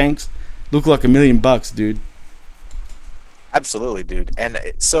Sasha Banks look like $1 million, dude. Absolutely, dude. And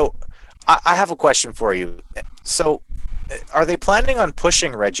so, I have a question for you. So, are they planning on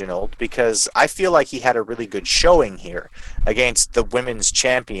pushing Reginald? Because I feel like he had a really good showing here against the women's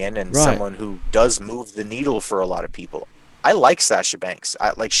champion and someone who does move the needle for a lot of people. I like Sasha Banks.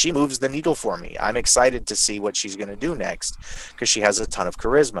 She moves the needle for me. I'm excited to see what she's going to do next because she has a ton of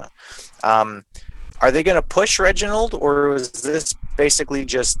charisma. Are they going to push Reginald, or is this basically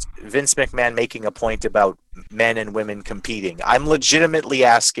just Vince McMahon making a point about men and women competing? I'm legitimately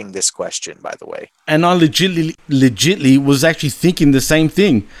asking this question, by the way. And I legitly was actually thinking the same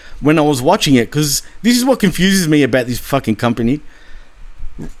thing when I was watching it, because this is what confuses me about this fucking company.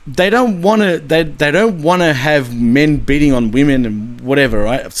 They don't want to. They don't want to have men beating on women and whatever,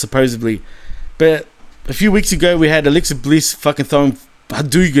 right? Supposedly, but a few weeks ago we had Alexa Bliss fucking throwing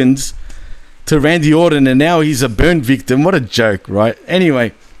Hadoukens to Randy Orton, and now he's a burn victim. What a joke, right?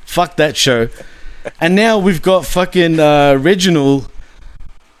 Anyway, fuck that show. And now we've got fucking Reginald.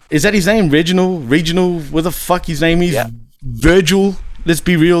 Is that his name? Reginald? Regional? What the fuck his name is? Yeah. Virgil. Let's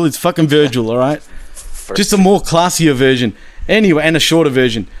be real. It's fucking Virgil, all right? Just a more classier version. Anyway, and a shorter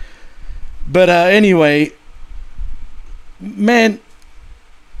version. But anyway, man,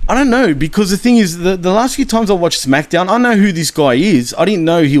 I don't know, because the thing is, the last few times I watched SmackDown, I know who this guy is. I didn't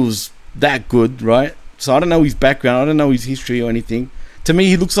know he was that good, right? So I don't know his background. I don't know his history or anything. To me,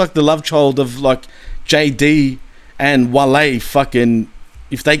 he looks like the love child of like JD and Wale fucking,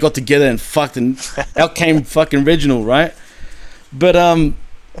 if they got together and fucked, and out came fucking Reginald, right? But I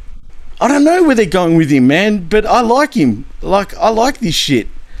I don't know where they're going with him, man, but I like him. Like, I like this shit.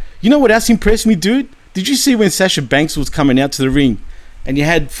 You know what else impressed me, dude? Did you see when Sasha Banks was coming out to the ring and you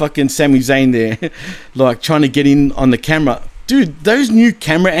had fucking Sami Zayn there, like, trying to get in on the camera? Dude, those new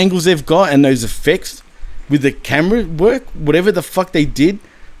camera angles they've got and those effects with the camera work, whatever the fuck they did,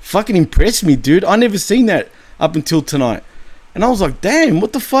 fucking impressed me, dude. I never seen that up until tonight. And I was like, damn,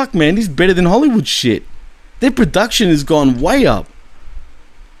 what the fuck, man? This is better than Hollywood shit. Their production has gone way up.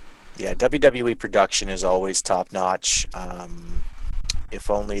 Yeah, WWE production is always top notch. If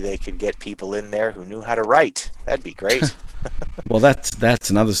only they could get people in there who knew how to write. That'd be great. Well, that's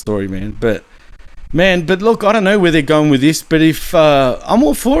another story, man. But look, I don't know where they're going with this. But if I'm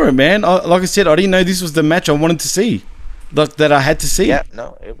all for it, man. Like I said, I didn't know this was the match I wanted to see, like that I had to see. Yeah,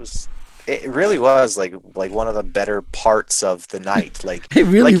 no, it really was like one of the better parts of the night. Like it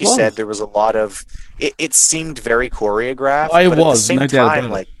really like you was. said, there was a lot of. It seemed very choreographed. It but was, at the same no doubt time, about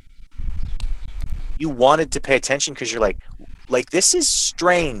it. like you wanted to pay attention because you're like this is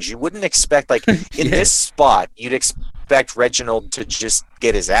strange. You wouldn't expect like in this spot you'd expect Reginald to just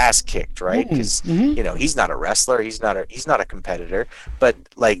get his ass kicked, right? Because you know he's not a wrestler, he's not a competitor. But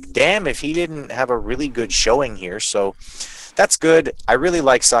like, damn, if he didn't have a really good showing here, so that's good. I really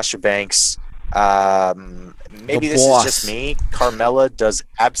like Sasha Banks. Maybe this is just me. Carmella does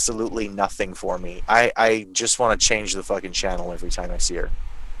absolutely nothing for me. I just want to change the fucking channel every time I see her.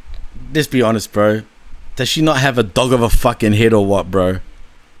 Let's be honest, bro. Does she not have a dog of a fucking head or what, bro?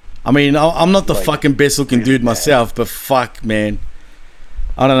 I mean, I'm not the like, fucking best looking really dude myself, but fuck, man.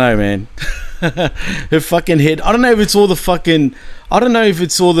 I don't know, man. Her fucking head. I don't know if it's all the fucking. I don't know if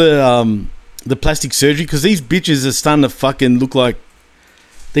it's all the plastic surgery, because these bitches are starting to fucking look like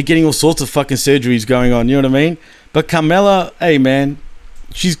they're getting all sorts of fucking surgeries going on. You know what I mean? But Carmella, hey, man,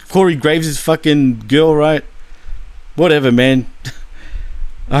 she's Corey Graves' fucking girl, right? Whatever, man.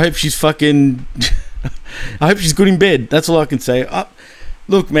 I hope she's fucking. I hope she's good in bed. That's all I can say.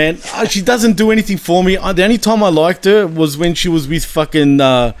 Look, man, she doesn't do anything for me. The only time I liked her was when she was with fucking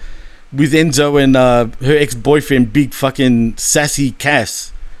with Enzo and her ex-boyfriend, big fucking sassy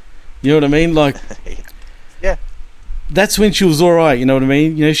Cass. You know what I mean? Like, yeah, that's when she was all right. You know what I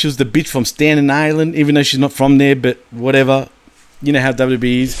mean? You know, she was the bitch from Staten Island, even though she's not from there. But whatever. You know how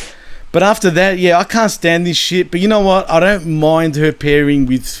WWE is. But after that, yeah, I can't stand this shit. But you know what? I don't mind her pairing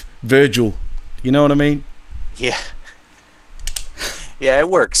with Virgil. You know what I mean? Yeah. Yeah, it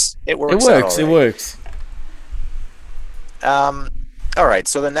works. It works. It works. All right.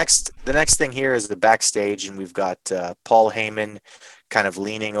 So the next thing here is the backstage, and we've got Paul Heyman kind of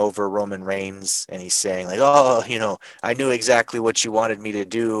leaning over Roman Reigns, and he's saying like, "Oh, you know, I knew exactly what you wanted me to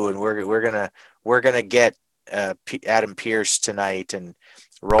do, and we're gonna get Adam Pearce tonight." And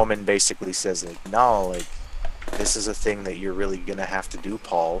Roman basically says like, "No, like this is a thing that you're really gonna have to do,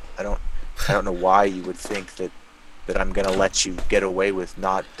 Paul. I don't know why you would think that I'm gonna let you get away with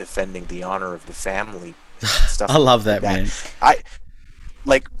not defending the honor of the family." Stuff I love like that,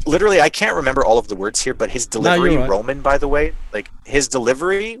 man. Literally, I can't remember all of the words here, but his delivery, right. Roman, by the way, like his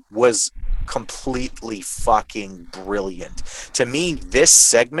delivery was completely fucking brilliant. To me, this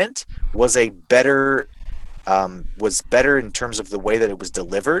segment was better in terms of the way that it was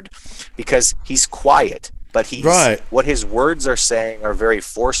delivered, because he's quiet. But what his words are saying are very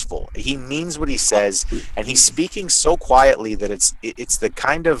forceful. He means what he says, and he's speaking so quietly that it's the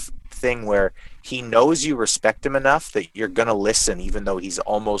kind of thing where he knows you respect him enough that you're gonna listen, even though he's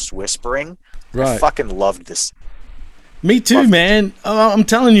almost whispering. Right. I fucking loved this. Me too, man. I'm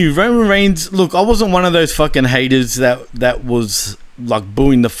telling you, Roman Reigns. Look, I wasn't one of those fucking haters that was like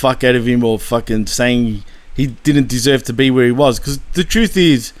booing the fuck out of him or fucking saying he didn't deserve to be where he was. Because the truth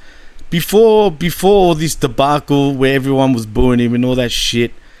is, Before this debacle where everyone was booing him and all that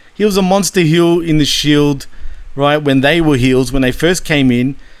shit, he was a monster heel in the Shield, right? When they were heels, when they first came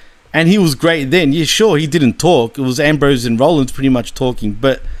in, and he was great then. Yeah, sure, he didn't talk. It was Ambrose and Rollins pretty much talking.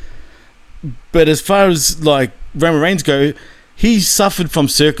 But as far as like Roman Reigns go, he suffered from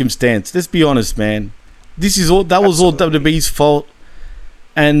circumstance. Let's be honest, man. That was all WWE's fault,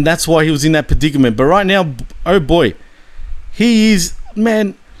 and that's why he was in that predicament. But right now, oh boy, he is,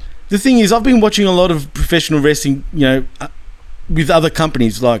 man. The thing is, I've been watching a lot of professional wrestling, you know, with other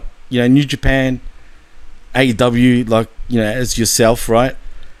companies like, you know, New Japan, AEW, like, you know, as yourself, right?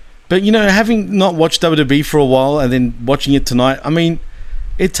 But, you know, having not watched WWE for a while and then watching it tonight, I mean,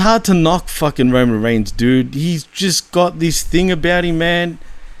 it's hard to knock fucking Roman Reigns, dude. He's just got this thing about him, man.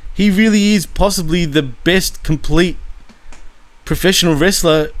 He really is possibly the best complete professional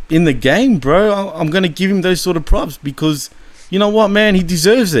wrestler in the game, bro. I'm going to give him those sort of props because... You know what, man? He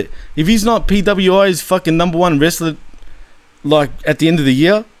deserves it. If he's not PWI's fucking #1 wrestler, like, at the end of the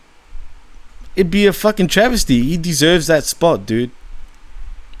year, it'd be a fucking travesty. He deserves that spot, dude.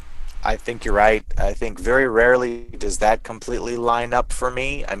 I think you're right. I think very rarely does that completely line up for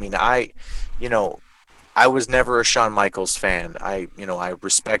me. I mean, I was never a Shawn Michaels fan. I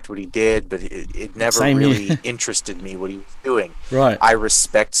respect what he did, but it never Same really here. interested me what he was doing. Right. I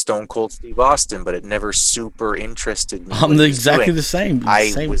respect Stone Cold Steve Austin, but it never super interested me. I'm exactly the same.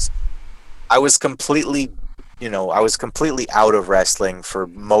 I was completely out of wrestling for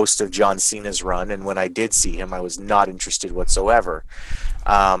most of John Cena's run, and when I did see him, I was not interested whatsoever.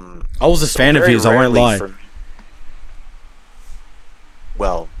 I was a fan of his, I won't lie.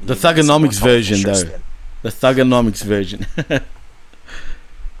 Well, the Thugonomics version, though. The Thugonomics version.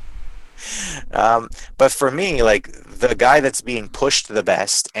 But for me, like, the guy that's being pushed the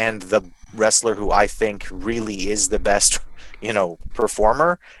best and the wrestler who I think really is the best,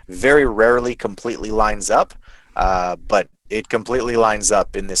 performer, very rarely completely lines up. But it completely lines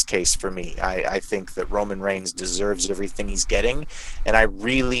up in this case for me. I think that Roman Reigns deserves everything he's getting. And I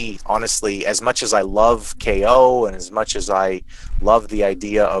really, honestly, as much as I love KO and as much as I love the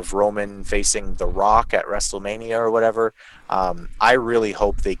idea of Roman facing The Rock at WrestleMania or whatever, I really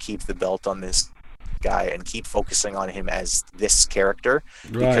hope they keep the belt on this guy and keep focusing on him as this character,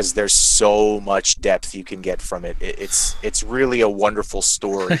 because there's so much depth you can get from it. It's really a wonderful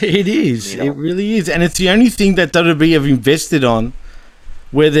story. It is. It really is. And it's the only thing that WWE have invested on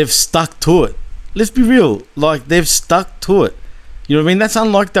where they've stuck to it. Let's be real. Like, they've stuck to it. You know what I mean? That's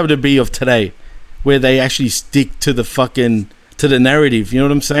unlike WWE of today, where they actually stick to the narrative. You know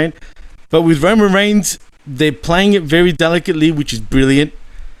what I'm saying? But with Roman Reigns, they're playing it very delicately, which is brilliant.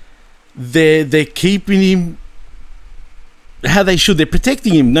 They're keeping him how they should. They're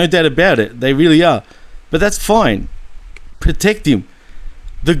protecting him, no doubt about it. They really are. But that's fine. Protect him.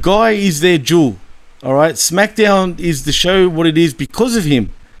 The guy is their jewel. All right? SmackDown is the show what it is because of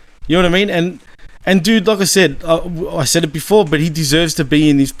him. You know what I mean? And dude, like I said it before, but he deserves to be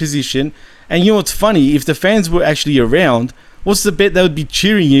in this position. And you know what's funny? If the fans were actually around, what's the bet they would be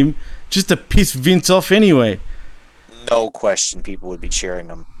cheering him just to piss Vince off anyway? No question people would be cheering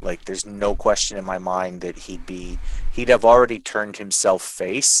him. Like, there's no question in my mind that he'd have already turned himself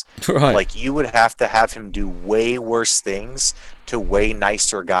face. Right. Like, you would have to have him do way worse things to way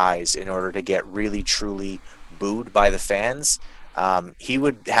nicer guys in order to get really truly booed by the fans. He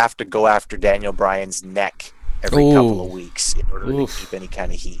would have to go after Daniel Bryan's neck every couple of weeks in order to keep any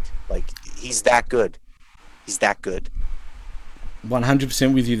kind of heat. Like, he's that good. He's that good.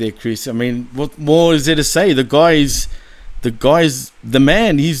 100% with you there, Chris. I mean, what more is there to say? The guy's the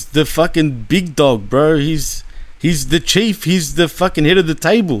man. He's the fucking big dog, bro. He's the chief. He's the fucking head of the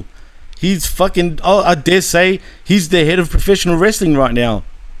table. He's fucking, I dare say, he's the head of professional wrestling right now.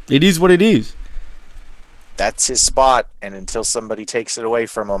 It is what it is. That's his spot, and until somebody takes it away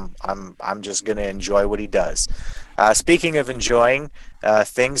from him, I'm just gonna enjoy what he does. Speaking of enjoying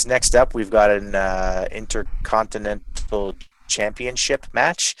things, next up we've got an Intercontinental Championship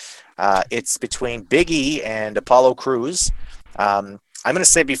match. It's between Big E and Apollo Crews. I'm gonna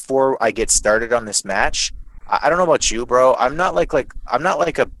say before I get started on this match, I don't know about you, bro. I'm not like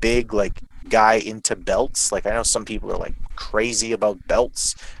a big guy into belts. Like, I know some people are like crazy about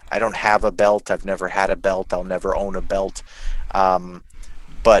belts. I don't have a belt. I've never had a belt. I'll never own a belt.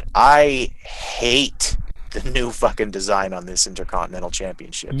 But I hate the new fucking design on this Intercontinental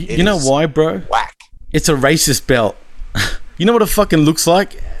Championship. You know why, bro? Whack. It's a racist belt. You know what it fucking looks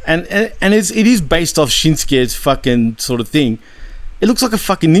like? And it is based off Shinsuke's fucking sort of thing. It looks like a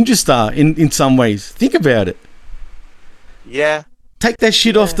fucking ninja star in some ways. Think about it. Yeah. Take that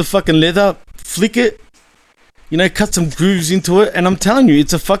shit off the fucking leather, flick it, cut some grooves into it, and I'm telling you,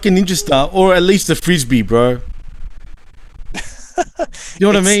 it's a fucking ninja star, or at least a frisbee, bro. You know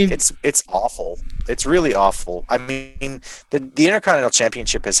what I mean? It's awful. It's really awful. I mean, the Intercontinental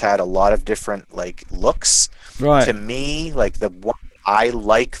Championship has had a lot of different looks. Right. To me, the one I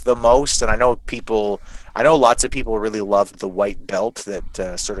like the most, and I know lots of people really loved the white belt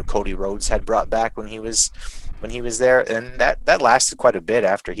that sort of Cody Rhodes had brought back when he was there, and that lasted quite a bit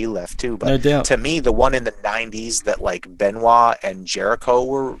after he left too. But no doubt. To me, the one in the 90s that Benoit and Jericho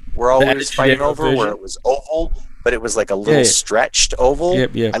were always fighting over, where it was oval, but it was a little stretched oval.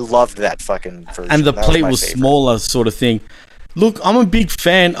 Yep. I loved that fucking version. And the plate was smaller, sort of thing. Look, I'm a big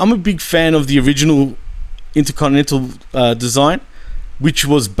fan of the original Intercontinental design, which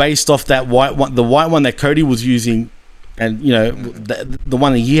was based off that white one, the white one that Cody was using, and the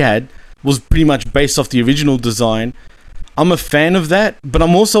one that he had was pretty much based off the original design. I'm a fan of that, but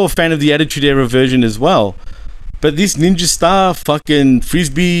I'm also a fan of the Attitude Era version as well. But this Ninja Star fucking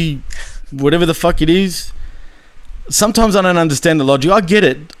frisbee, whatever the fuck it is, sometimes I don't understand the logic. I get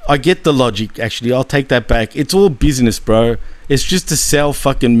it. I get the logic, actually. I'll take that back. It's all business, bro. It's just to sell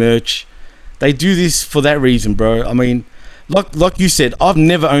fucking merch. They do this for that reason, bro. I mean, like you said, I've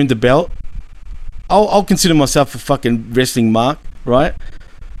never owned a belt. I'll consider myself a fucking wrestling mark, right?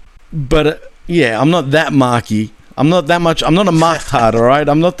 But, yeah, I'm not that marky. I'm not that much. I'm not a mark hard, all right?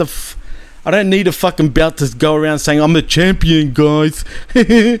 I'm not the... I don't need a fucking belt to go around saying, I'm the champion, guys.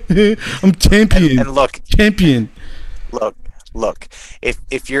 I'm champion. And look... Champion. Look,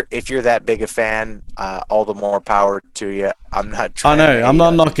 if you're that big a fan, all the more power to you. I'm not trying I'm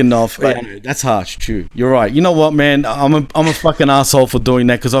not knocking off. But, yeah, that's harsh, true. You're right. You know what, man? I'm a fucking asshole for doing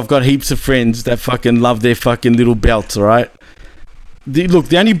that because I've got heaps of friends that fucking love their fucking little belts, all right? Look,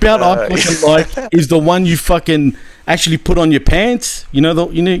 the only belt I fucking like is the one you fucking actually put on your pants. You know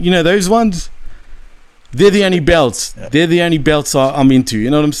those ones? They're the only belts. They're the only belts I'm into. You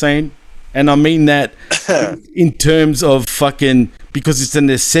know what I'm saying? And I mean that in terms of fucking, because it's a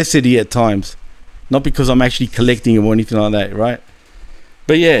necessity at times, not because I'm actually collecting them or anything like that, right?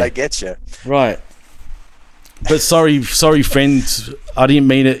 But yeah, I get you. Right. But sorry, friends. I didn't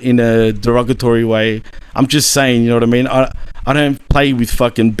mean it in a derogatory way. I'm just saying, you know what I mean? I don't play with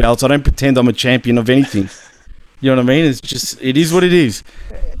fucking belts. I don't pretend I'm a champion of anything. You know what I mean? It's just, it is what it is.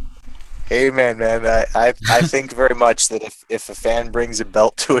 Amen, man. I think very much that if a fan brings a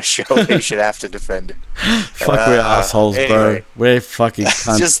belt to a show, they should have to defend it. Fuck, we're assholes, anyway, bro. We're fucking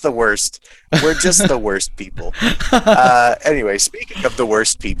cunts. Just the worst. We're just the worst people. Anyway, speaking of the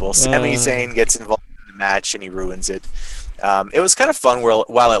worst people, Sami Zayn gets involved in the match and he ruins it. It was kind of fun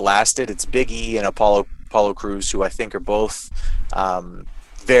while it lasted. It's Big E and Apollo Crews, who I think are both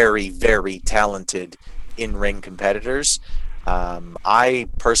very, very talented in-ring competitors. I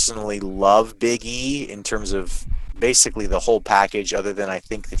personally love Big E in terms of basically the whole package, other than I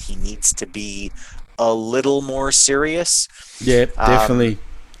think that he needs to be a little more serious. Yeah, definitely.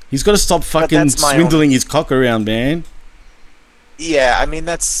 He's got to stop fucking swindling his cock around, man. Yeah, I mean,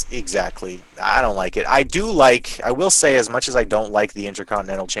 that's exactly. I don't like it. I will say, as much as I don't like the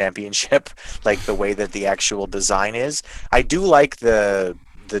Intercontinental Championship, like the way that the actual design is, I do like the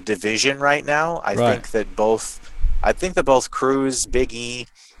division right now. I think that both Crews, Big E,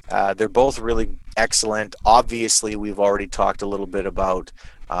 they're both really excellent. Obviously, we've already talked a little bit about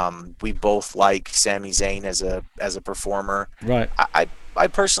we both like Sami Zayn as a performer. Right. I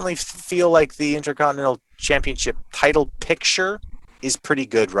personally feel like the Intercontinental Championship title picture is pretty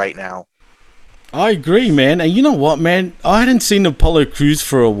good right now. I agree, man. And you know what, man? I hadn't seen Apollo Crews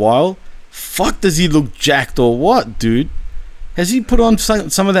for a while. Fuck, does he look jacked or what, dude? Has he put on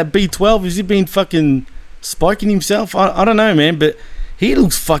some of that B12? Has he been fucking spiking himself? I don't know, man, but he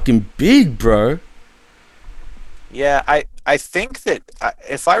looks fucking big, bro. Yeah, I think that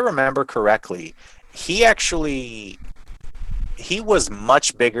if I remember correctly, he was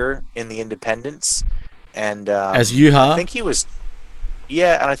much bigger in the independents, and as Yuha, I think he was.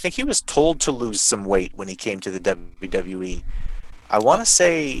 Yeah, and I think he was told to lose some weight when he came to the WWE. I want to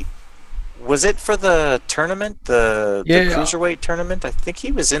say, was it for the tournament, the Cruiserweight tournament? I think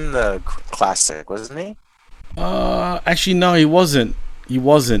he was in the Classic, wasn't he? Actually, no, he wasn't. He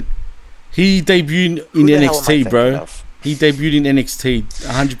debuted in NXT, bro. He debuted in NXT,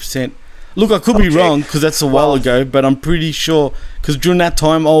 100%. Look, I could be wrong because that's a while ago, but I'm pretty sure because during that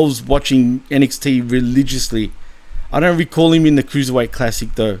time I was watching NXT religiously. I don't recall him in the Cruiserweight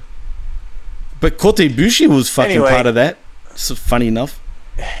Classic though. But Kota Ibushi was fucking part of that. So funny enough.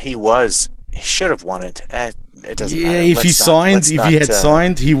 He was. He should have won it. It doesn't matter. Yeah, if he had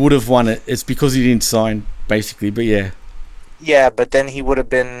signed, he would have won it. It's because he didn't sign, basically. But yeah. Yeah, but then he would have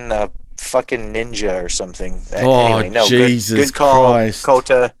been a fucking ninja or soming. Oh, anyway, no, Jesus good call, Christ.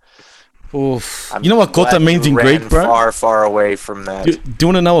 Kota. Oof. You know what Kota means in Greek, bro? Far away from that. Do you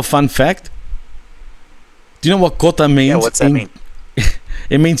want to know a fun fact? Do you know what Kota means? Yeah, what's that mean?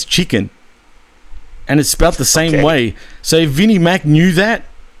 It means chicken. And it's spelled the same way. So if Vinnie Mac knew that,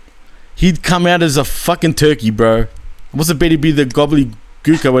 he'd come out as a fucking turkey, bro. What's it better be the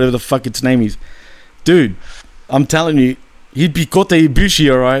gobbledygook or whatever the fuck its name is? Dude, I'm telling you, he'd be Kota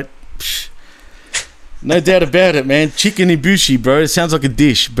Ibushi, alright? No doubt about it, man. Chicken Ibushi, bro. It sounds like a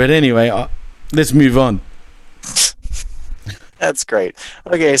dish. But anyway, let's move on. That's great.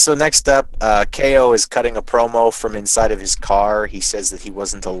 Okay, so next up, KO is cutting a promo from inside of his car. He says that he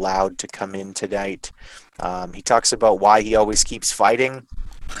wasn't allowed to come in tonight. He talks about why he always keeps fighting.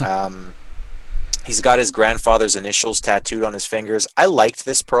 He's got his grandfather's initials tattooed on his fingers. I liked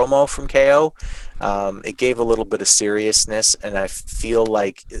this promo from KO. It gave a little bit of seriousness, and I feel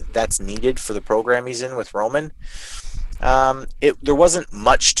like that's needed for the program he's in with Roman. There wasn't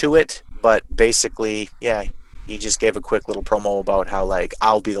much to it, but basically, yeah, he just gave a quick little promo about how, like,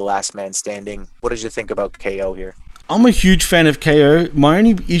 I'll be the last man standing. What did you think about KO here? I'm a huge fan of KO. My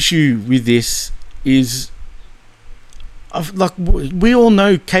only issue with this is, we all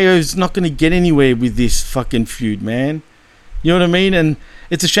know KO's not going to get anywhere with this fucking feud, man. You know what I mean? And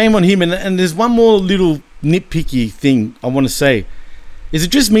it's a shame on him. And there's one more little nitpicky thing I want to say. Is it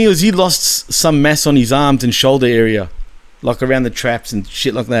just me, or has he lost some mass on his arms and shoulder area? Like around the traps and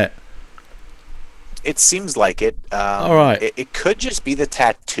shit like that? It seems like it. All right. It could just be the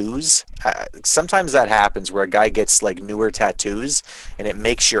tattoos. Sometimes that happens where a guy gets like newer tattoos and it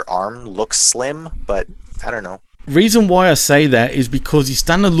makes your arm look slim, but I don't know. Reason why I say that is because he's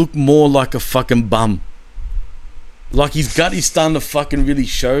starting to look more like a fucking bum. Like his gut is starting to fucking really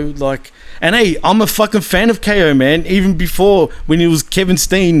show. Like, and hey, I'm a fucking fan of KO, man. Even before when he was Kevin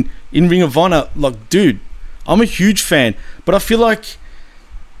Steen in Ring of Honor, like, dude, I'm a huge fan. But I feel like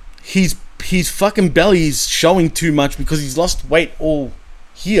his fucking belly is showing too much because he's lost weight all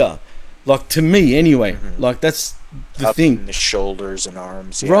here. Like, to me, anyway. Mm-hmm. Like, that's the up thing. In the shoulders and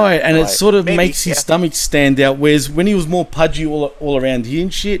arms. Yeah. Right, and right. It sort of Maybe, makes his stomach stand out. Whereas when he was more pudgy all around here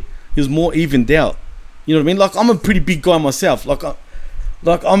and shit, he was more evened out. You know what I mean? Like, I'm a pretty big guy myself.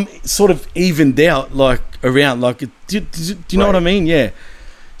 Like I'm sort of evened out, like, around. Like, do you know what I mean? Yeah.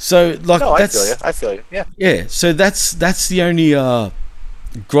 So, like, no, that's... I feel you. Yeah. Yeah, so that's the only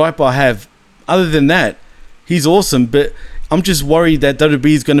gripe I have. Other than that, he's awesome, but I'm just worried that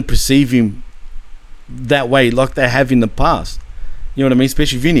WWE is going to perceive him that way, like they have in the past. You know what I mean?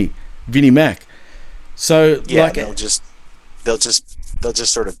 Especially Vinnie Mac. So, yeah, like, they'll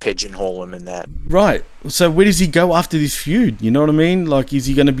just sort of pigeonhole him in that. Right. So where does he go after this feud? You know what I mean? Like, is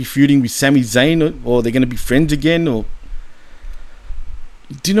he going to be feuding with Sami Zayn, or they're going to be friends again? Or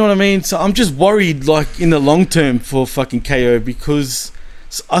do you know what I mean? So I'm just worried, like, in the long term for fucking KO, because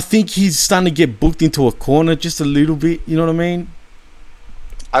I think he's starting to get booked into a corner just a little bit. You know what I mean?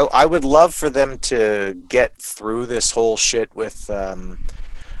 I would love for them to get through this whole shit with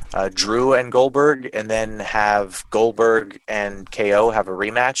Drew and Goldberg, and then have Goldberg and KO have a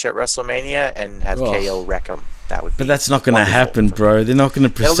rematch at WrestleMania and have KO wreck them. That would. But that's not going to happen, bro. They're not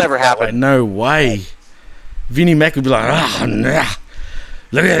going to. It'll never happen. No way. Vinnie Mac would be like, nah,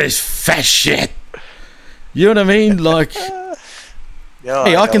 look at this fat shit. You know what I mean? Like, no,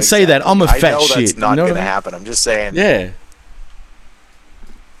 hey, I can say that I'm a fat shit. I know that's not going to happen. I'm just saying. Yeah.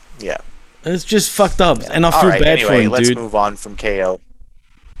 Yeah. It's just fucked up, and I feel bad for him, let's dude. move on from KO.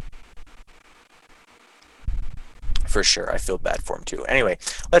 For sure, I feel bad for him too. Anyway,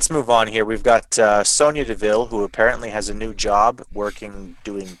 let's move on here. We've got Sonya Deville, who apparently has a new job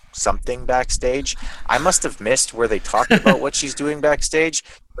doing something backstage. I must have missed where they talked about what she's doing backstage,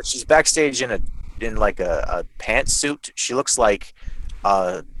 but she's backstage in a pantsuit. She looks like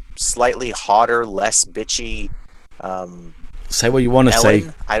a slightly hotter, less bitchy. Say what you want to say.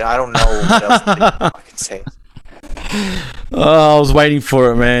 I don't know what else I can say. Oh, I was waiting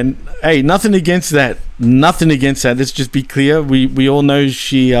for it, man. Hey, nothing against that. Let's just be clear. We all know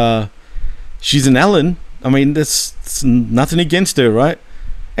she's an Ellen. I mean, that's nothing against her, right?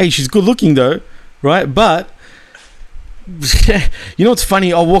 Hey, she's good looking though, right? But you know what's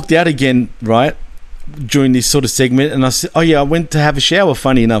funny? I walked out again, right, during this sort of segment, and I said, "Oh yeah, I went to have a shower."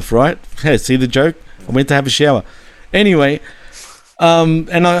 Funny enough, right? Hey, see the joke? I went to have a shower. Anyway,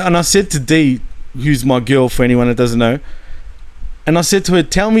 and I said to Dee, who's my girl, for anyone that doesn't know, and I said to her,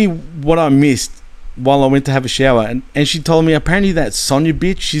 tell me what I missed while I went to have a shower, and she told me apparently that Sonya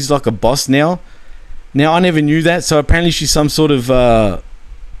bitch, she's like a boss now. I never knew that, so apparently she's some sort of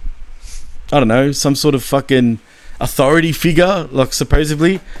I don't know, some sort of fucking authority figure, like,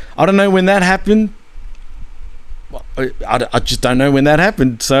 supposedly. I don't know when that happened. I just don't know when that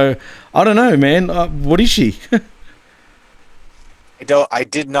happened, so I don't know, man. What is she? I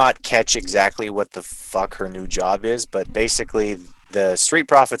did not catch exactly what the fuck her new job is, but basically the Street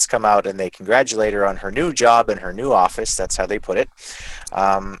Profits come out and they congratulate her on her new job and her new office. That's how they put it.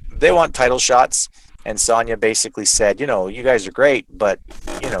 They want title shots, and Sonya basically said, you guys are great, but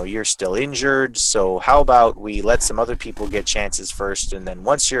you're still injured, so how about we let some other people get chances first, and then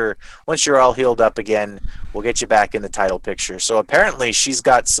once you're all healed up again, we'll get you back in the title picture. So apparently she's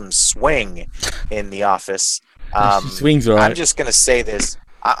got some swing in the office. She swings, all right. I'm just gonna say this.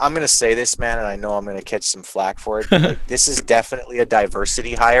 I'm gonna say this, man, and I know I'm gonna catch some flack for it. But like, this is definitely a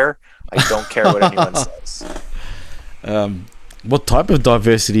diversity hire. I don't care what anyone says. What type of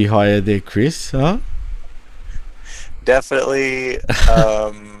diversity hire there, Chris? Huh? Definitely.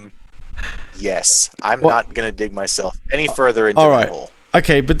 Yes. I'm not gonna dig myself any further into the hole.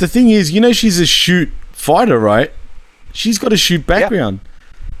 Okay, but the thing is, she's a shoot fighter, right? She's got a shoot background. Yeah.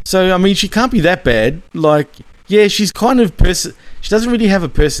 So, I mean, she can't be that bad. Like, Yeah, she's kind of she doesn't really have a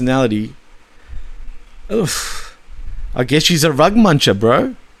personality. Oof. I guess she's a rug muncher,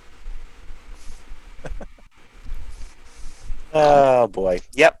 bro. Oh boy.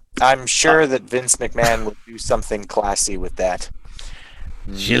 Yep. I'm sure that Vince McMahon will do something classy with that.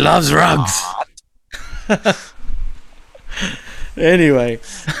 She loves rugs. Anyway.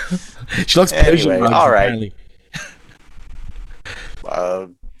 She likes Persian rugs, all right.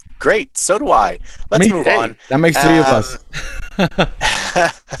 apparently. Great. So do I. Let's move on. That makes 3 of us.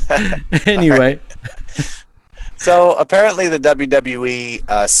 Anyway. So apparently the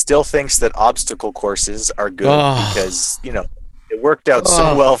WWE still thinks that obstacle courses are good because, you know, it worked out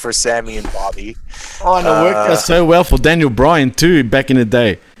so well for Sammy and Bobby. Oh, and it worked out so well for Daniel Bryan too back in the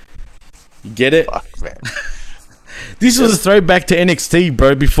day. You get it? Fuck, man. This was a throwback to NXT,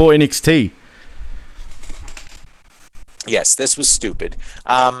 bro, before NXT. Yes, this was stupid.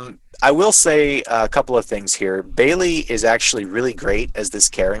 I will say a couple of things here. Bayley is actually really great as this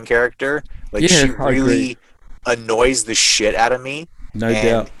Karen character. Like, she really annoys the shit out of me. No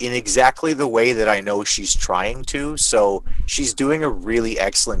doubt. In exactly the way that I know she's trying to. So she's doing a really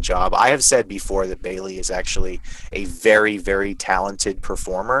excellent job. I have said before that Bayley is actually a very, very talented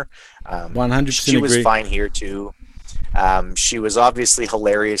performer. 100% She was agree. fine here too. She was obviously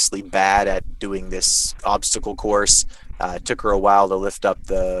hilariously bad at doing this obstacle course. It took her a while to lift up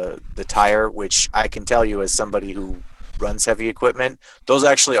the tire, which I can tell you as somebody who runs heavy equipment, those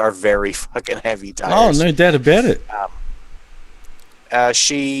actually are very fucking heavy tires. Oh, no doubt about it.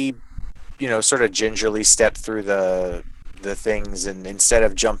 She, you know, sort of gingerly stepped through the things, and instead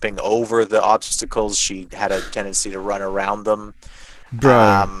of jumping over the obstacles, she had a tendency to run around them.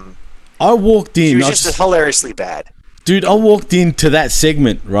 Bro, I walked in. She was just hilariously bad. Dude, I walked into that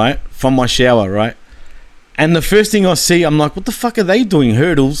segment, right, from my shower, right? And the first thing I see, I'm like, what the fuck are they doing?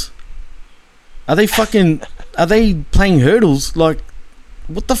 Hurdles? Are they playing hurdles? Like,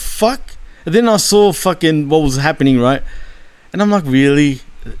 what the fuck? And then I saw fucking what was happening, right? And I'm like, really?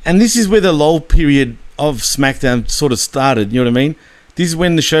 And this is where the lull period of SmackDown sort of started, you know what I mean? This is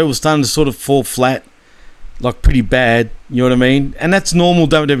when the show was starting to sort of fall flat, like pretty bad, you know what I mean? And that's normal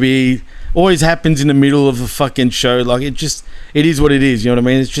WWE. Always happens in the middle of a fucking show. Like, it is what it is, you know what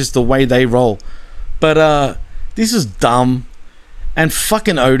I mean? It's just the way they roll. But this is dumb. And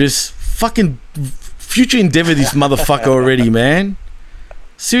fucking Otis, fucking future endeavor this motherfucker already, man.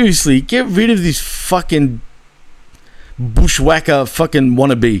 Seriously, get rid of this fucking bushwhacker fucking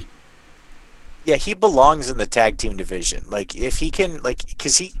wannabe. Yeah, he belongs in the tag team division. Like, if he can, like,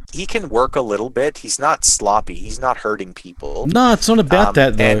 because he can work a little bit. He's not sloppy. He's not hurting people. No, it's not about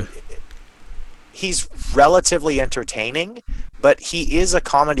that, though. And he's relatively entertaining, but he is a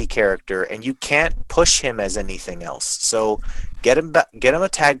comedy character, and you can't push him as anything else. So get him a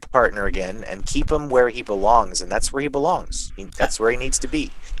tag partner again, and keep him where he belongs, and that's where he belongs. That's where he needs to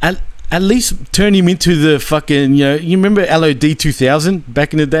be. At least turn him into the fucking, you know, you remember LOD 2000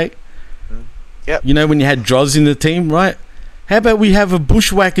 back in the day? Yep. You know, when you had Droz in the team, right? How about we have a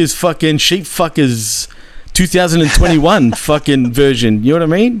Bushwhackers fucking Sheep Fuckers 2021 fucking version, you know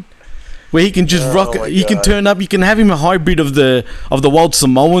what I mean? Where he can just rock, he can turn up, you can have him a hybrid of the Wild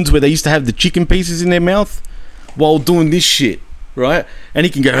Samoans where they used to have the chicken pieces in their mouth while doing this shit, right? And he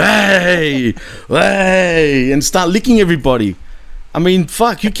can go, hey, hey, and start licking everybody. I mean,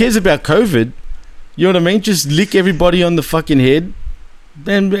 fuck, who cares about COVID? You know what I mean? Just lick everybody on the fucking head,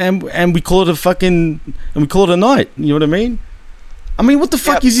 and we call it a fucking, and we call it a night. You know what I mean? I mean, what the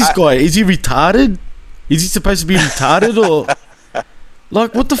fuck is this guy? Is he retarded? Is he supposed to be retarded or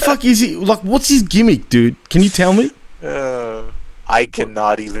like what the fuck is he? Like, what's his gimmick, dude? Can you tell me? I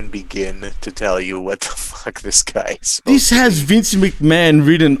cannot even begin to tell you what the fuck this guy is. This has Vince McMahon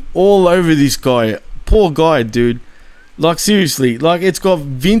written all over this guy. Poor guy, dude. Like, seriously, like, it's got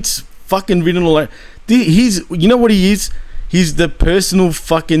Vince fucking written all over. He's, you know what he is? He's the personal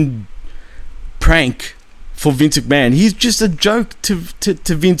fucking prank for Vince McMahon. He's just a joke to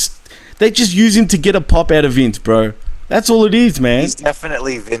Vince. They just use him to get a pop out of Vince, bro. That's all it is, man. He's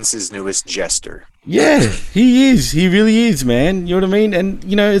definitely Vince's newest jester. Yeah, he is. He really is, man. You know what I mean? And,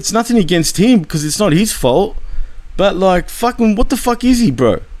 you know, it's nothing against him because it's not his fault. But, like, fucking, what the fuck is he,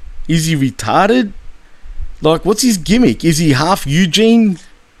 bro? Is he retarded? Like, what's his gimmick? Is he half Eugene?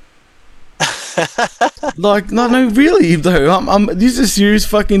 Like, no, really, though. This is a serious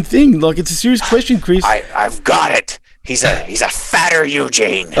fucking thing. Like, it's a serious question, Chris. I've got it. He's a fatter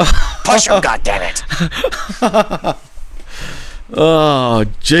Eugene. Push him, goddammit. Oh,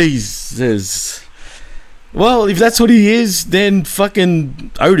 Jesus. Well, if that's what he is, then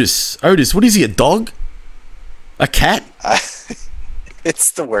fucking Otis. What is he, a dog? A cat?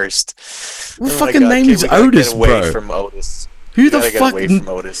 It's the worst. What fucking name is Otis, get away bro? From Otis. Who the Get fuck? away from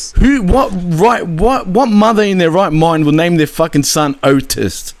Otis. Who? What mother in their right mind will name their fucking son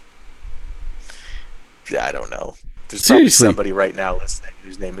Otis? I don't know. There's Seriously. probably somebody right now listening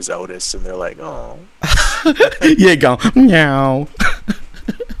whose name is Otis, and they're like, "Oh." Yeah, go meow.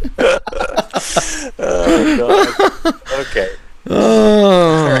 Oh, God. Okay.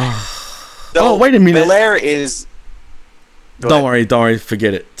 Oh, wait a minute. Belair is. Don't worry,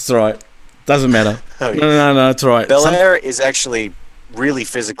 forget it. It's all right. Doesn't matter. Oh, yeah. No, it's all right. Belair is actually really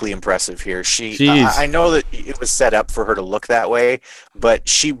physically impressive here. She is. I know that it was set up for her to look that way, but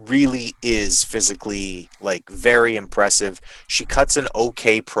she really is physically like very impressive. She cuts an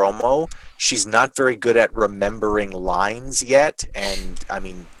okay promo. She's not very good at remembering lines yet, and I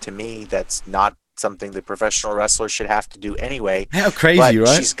mean, to me, that's not something the professional wrestler should have to do anyway. How crazy, but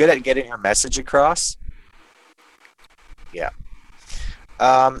right? She's good at getting her message across. Yeah.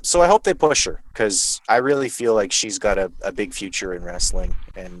 So I hope they push her, because I really feel like she's got a big future in wrestling,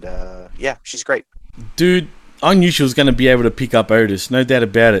 and yeah, she's great. Dude, I knew she was going to be able to pick up Otis, no doubt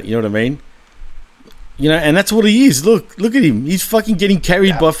about it. You know what I mean? You know, and that's what he is. Look at him. He's fucking getting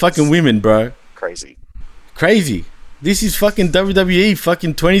carried by fucking women, bro. Crazy. This is fucking WWE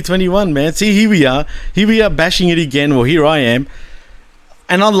fucking 2021, man. See, here we are bashing it again. Well, here I am,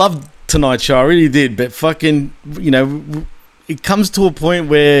 and I loved tonight's show. I really did, but fucking, you know, it comes to a point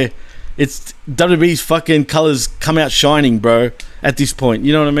where it's WWE's fucking colors come out shining, bro, at this point.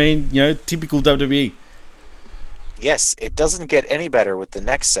 You know what I mean? You know, typical WWE. Yes, it doesn't get any better with the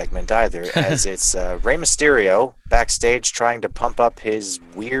next segment either, as it's Rey Mysterio backstage trying to pump up his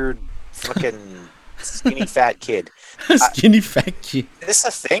weird fucking skinny fat kid. Skinny fat kid. Is this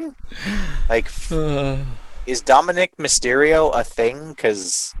a thing? Like, is Dominic Mysterio a thing?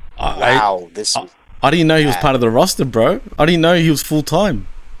 Because, wow, I didn't know he was part of the roster, bro. I didn't know he was full-time.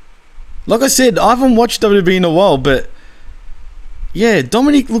 Like I said, I haven't watched WWE in a while, but yeah,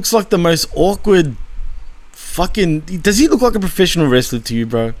 Dominic looks like the most awkward fucking... Does he look like a professional wrestler to you,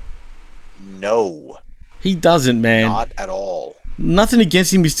 bro? No. He doesn't, man. Not at all. Nothing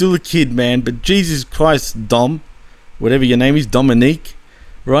against him, he's still a kid, man, but Jesus Christ, Dom, whatever your name is, Dominique,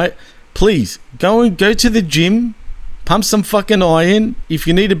 right? Please, go to the gym, pump some fucking iron. If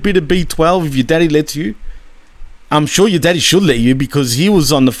you need a bit of B12, if your daddy lets you, I'm sure your daddy should let you, because he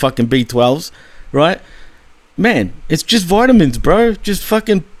was on the fucking B12s, right? Man, it's just vitamins, bro. Just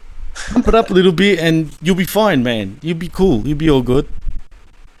fucking pump it up a little bit and you'll be fine, man. You'll be cool. You'll be all good.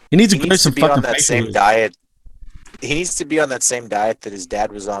 He needs to grow some fucking on that same diet. He needs to be on that same diet that his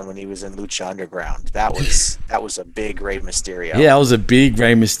dad was on when he was in Lucha Underground. That was a big Rey Mysterio. Yeah, I was a big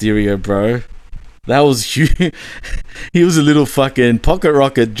Rey Mysterio, bro. That was huge. He was a little fucking pocket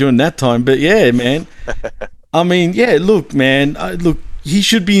rocket during that time. But yeah, man. I mean, yeah, look, man. Look, he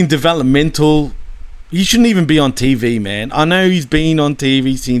should be in developmental. He shouldn't even be on TV, man. I know he's been on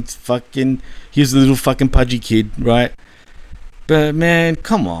TV since fucking... He was a little fucking pudgy kid, right? But, man,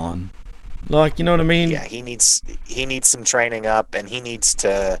 come on. Like, you know what I mean? Yeah, he needs some training up, and he needs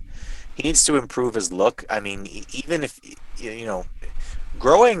to improve his look. I mean, even if, you know,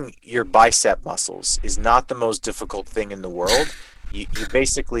 growing your bicep muscles is not the most difficult thing in the world. You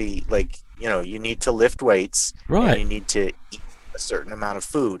basically, like, you know, you need to lift weights, right? And you need to eat a certain amount of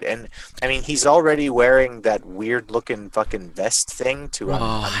food. And I mean, he's already wearing that weird looking fucking vest thing to,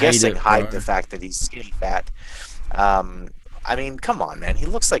 I'm guessing, hide the fact that he's skinny fat. I mean, come on, man. He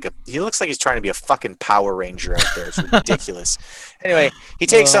looks like he's trying to be a fucking Power Ranger out there. It's ridiculous. Anyway, he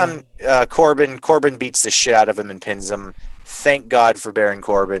takes on Corbin. Corbin beats the shit out of him and pins him. Thank God for Baron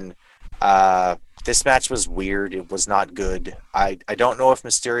Corbin. This match was weird. It was not good. I don't know if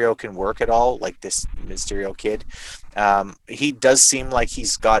Mysterio can work at all, like this Mysterio kid. He does seem like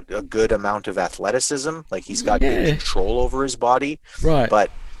he's got a good amount of athleticism. Like he's got good control over his body. Right. But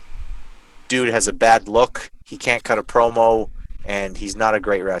dude has a bad look. He can't cut a promo, and he's not a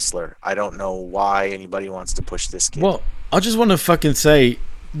great wrestler. I don't know why anybody wants to push this kid. Well, I just want to fucking say,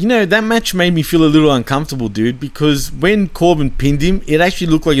 you know, that match made me feel a little uncomfortable, dude, because when Corbin pinned him, it actually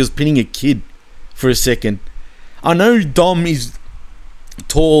looked like he was pinning a kid for a second. I know Dom is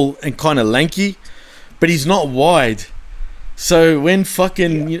tall and kind of lanky, but he's not wide. So when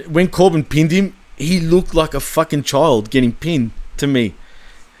when Corbin pinned him, he looked like a fucking child getting pinned to me.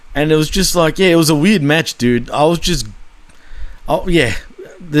 And it was just like, yeah, it was a weird match, dude. There's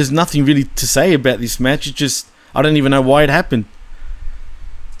nothing really to say about this match. It just, I don't even know why it happened.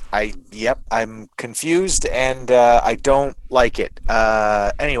 I'm confused, and I don't like it.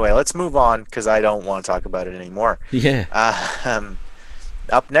 Anyway, let's move on, because I don't want to talk about it anymore. Yeah.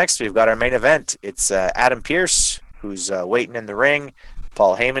 Up next, we've got our main event. It's Adam Pearce, who's waiting in the ring.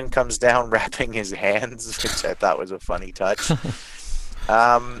 Paul Heyman comes down wrapping his hands, which I thought was a funny touch.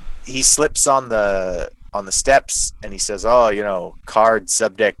 He slips on the steps and he says, "Oh, you know, card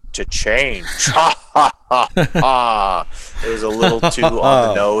subject to change." Ha ha ha ha. It was a little too on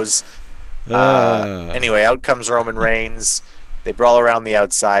the nose. Anyway, out comes Roman Reigns. They brawl around the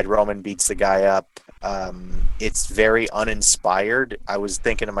outside. Roman beats the guy up. It's very uninspired. I was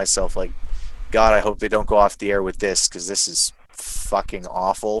thinking to myself, like, God, I hope they don't go off the air with this, because this is fucking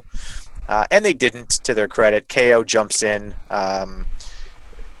awful. And they didn't, to their credit. KO jumps in. I'm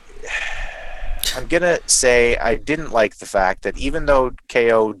going to say I didn't like the fact that even though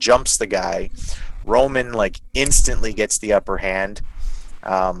KO jumps the guy, Roman, like, instantly gets the upper hand.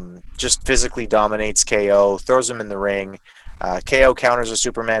 Just physically dominates KO, throws him in the ring. KO counters a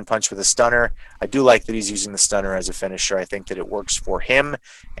Superman punch with a stunner. I do like that he's using the stunner as a finisher. I think that it works for him,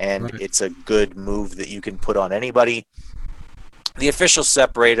 and it's a good move that you can put on anybody. The officials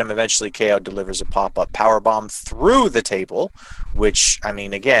separate him. Eventually, KO delivers a pop-up powerbomb through the table, which, I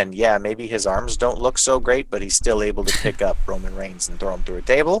mean, again, yeah, maybe his arms don't look so great, but he's still able to pick up Roman Reigns and throw him through a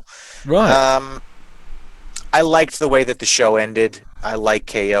table. Right. I liked the way that the show ended. I like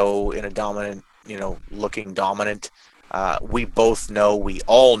KO in a dominant, looking dominant. We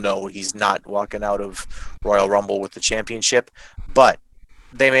all know he's not walking out of Royal Rumble with the championship, but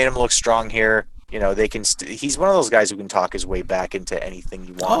they made him look strong here. They can. He's one of those guys who can talk his way back into anything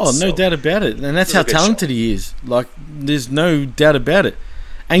he wants. Oh, no doubt about it, and that's how talented he is. Like, there's no doubt about it.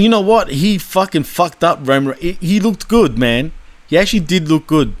 And you know what? He fucking fucked up Roman. He looked good, man. He actually did look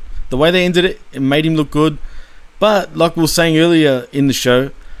good. The way they ended it made him look good. But like we were saying earlier in the show,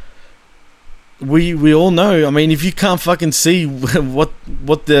 we all know. I mean, if you can't fucking see what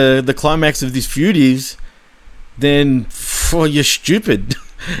the climax of this feud is, then you're stupid.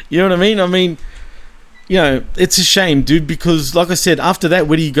 You know what I mean? I mean, it's a shame, dude, because like I said, after that,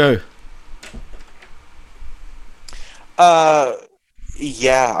 where do you go?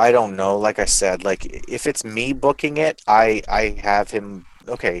 Yeah, I don't know. Like I said, like, if it's me booking it, I have him,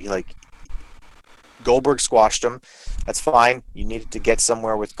 okay, like, Goldberg squashed him. That's fine. You needed to get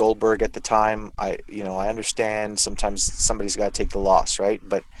somewhere with Goldberg at the time. I understand sometimes somebody's got to take the loss, right?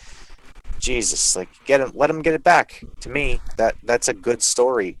 But Jesus, like, let him get it back. To me, that's a good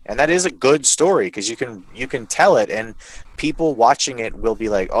story, and that is a good story because you can tell it, and people watching it will be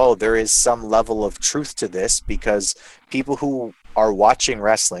like, oh, there is some level of truth to this, because people who are watching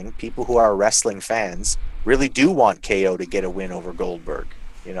wrestling, people who are wrestling fans, really do want KO to get a win over Goldberg.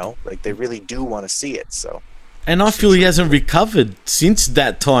 Like, they really do want to see it. So, and I feel he hasn't recovered since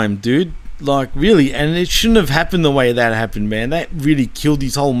that time, dude. Like, really, and it shouldn't have happened the way that happened, man. That really killed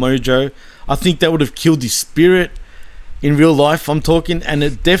his whole mojo. I think that would have killed his spirit in real life, I'm talking, and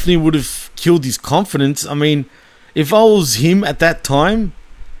it definitely would have killed his confidence. I mean, if I was him at that time,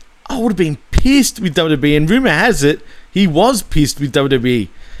 I would have been pissed with WWE, and rumor has it he was pissed with WWE.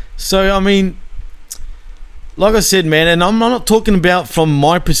 So, I mean, like I said, man, and I'm not talking about from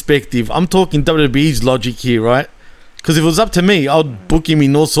my perspective. I'm talking WWE's logic here, right? Because if it was up to me, I'd book him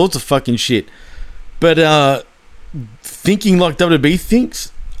in all sorts of fucking shit. But thinking like WWE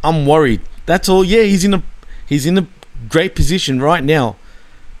thinks, I'm worried. That's all. Yeah, he's in a great position right now,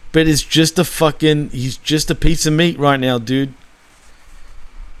 but he's just a piece of meat right now, dude.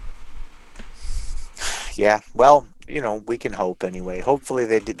 Yeah, well, we can hope anyway. Hopefully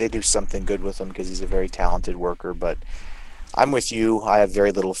they do something good with him, because he's a very talented worker. But I'm with you. I have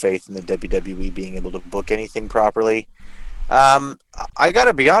very little faith in the WWE being able to book anything properly. I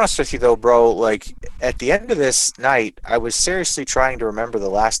gotta be honest with you though, bro. Like, at the end of this night, I was seriously trying to remember the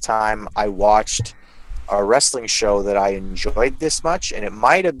last time I watched a wrestling show that I enjoyed this much, and it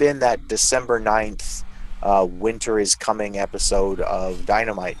might have been that December 9th Winter is Coming episode of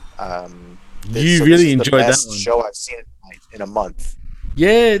Dynamite. You really enjoyed that one. Show I've seen in a month.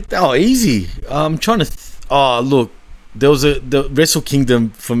 Yeah. Oh, easy. I'm trying to. Look, the Wrestle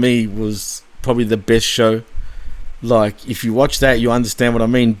Kingdom for me was probably the best show. Like, if you watch that, you understand what I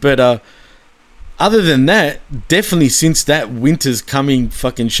mean. But other than that, definitely since that Winter's Coming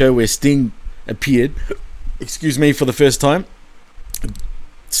fucking show where Sting appeared, excuse me, for the first time,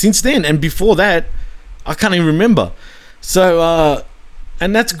 since then and before that, I can't even remember. So,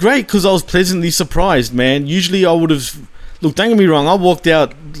 and that's great because I was pleasantly surprised, man. Usually I would have... Look, don't get me wrong, I walked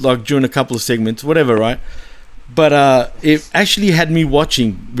out like during a couple of segments, whatever, right? But it actually had me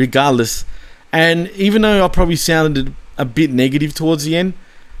watching regardless. And even though I probably sounded a bit negative towards the end,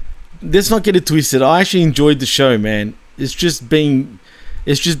 let's not get it twisted. I actually enjoyed the show, man. It's just being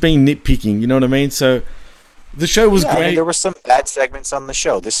nitpicking, you know what I mean? So The show was I great. mean, there were some bad segments on the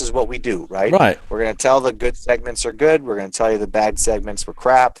show. This is what we do, right? Right. We're going to tell the good segments are good. We're going to tell you the bad segments were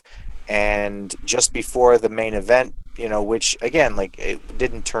crap. And just before the main event, you know, which, again, like, it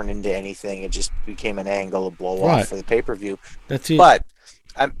didn't turn into anything. It just became an angle, a blow-off Right. for the pay-per-view. That's it. But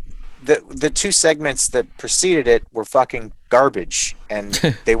the two segments that preceded it were fucking garbage. And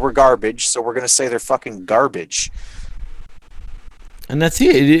they were garbage, so we're going to say they're fucking garbage. And that's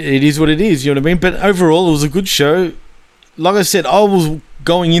it. It is what it is, you know what I mean? But overall, it was a good show. Like I said, I was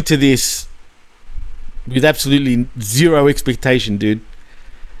going into this with absolutely zero expectation, dude.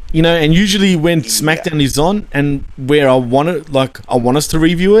 You know, and usually when SmackDown is on and where I want us to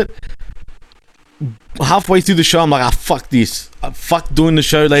review it, halfway through the show, I'm like, fuck this. Fuck doing the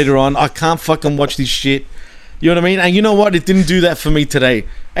show later on. I can't fucking watch this shit. You know what I mean? And you know what? It didn't do that for me today.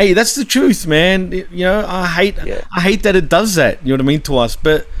 Hey, that's the truth, man. You know, I hate that it does that. You know what I mean, to us,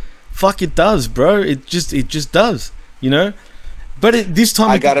 but fuck, it does, bro. It just does. You know. But this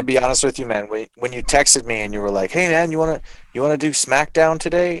time, I gotta be honest with you, man. When you texted me and you were like, "Hey, man, you wanna do SmackDown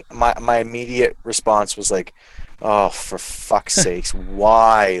today?" My immediate response was like, "Oh, for fuck's sakes,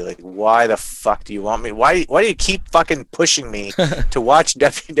 why? Like, why the fuck do you want me? Why do you keep fucking pushing me to watch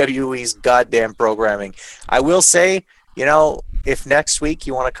WWE's goddamn programming?" I will say, you know, if next week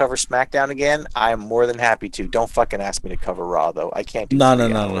you want to cover SmackDown again, I'm more than happy to. Don't fucking ask me to cover Raw, though. I can't do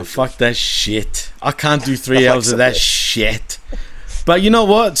No. Fuck that shit. I can't do 3 hours of that shit. But you know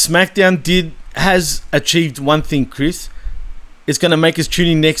what? SmackDown has achieved one thing, Chris. It's going to make us tune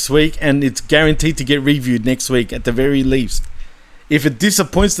in next week, and it's guaranteed to get reviewed next week at the very least. If it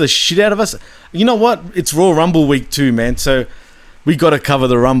disappoints the shit out of us, you know what? It's Royal Rumble week too, man. So we got to cover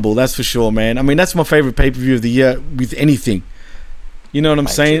the Rumble, that's for sure, man. I mean, that's my favorite pay-per-view of the year with anything. You know what I'm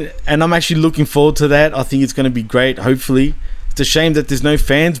saying? And I'm actually looking forward to that. I think it's going to be great, hopefully. It's a shame that there's no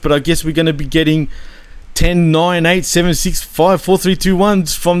fans, but I guess we're going to be getting 10, 9, 8, 7, 6, 5, 4, 3, 2,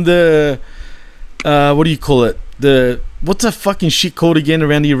 1s from the what do you call it? What's that fucking shit called again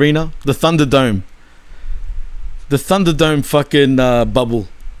around the arena? The Thunderdome. The Thunderdome fucking bubble.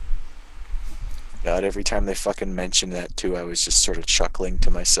 God, every time they fucking mention that too, I was just sort of chuckling to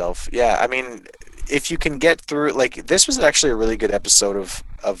myself. Yeah, I mean, if you can get through, like, this was actually a really good episode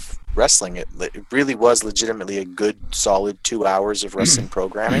of wrestling. It really was legitimately a good, solid 2 hours of wrestling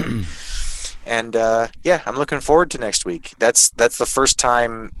programming. And yeah, I'm looking forward to next week. That's the first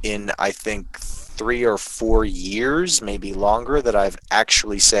time in, I think, 3 or 4 years, maybe longer, that I've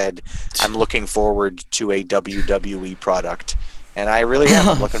actually said I'm looking forward to a WWE product. And I really am.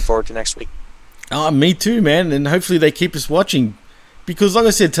 I'm looking forward to next week. Oh, me too, man. And hopefully they keep us watching. Because like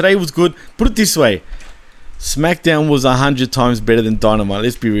I said, today was good. Put it this way. SmackDown was 100 times better than Dynamite.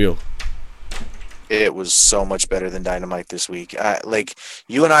 Let's be real. It was so much better than Dynamite this week. Like,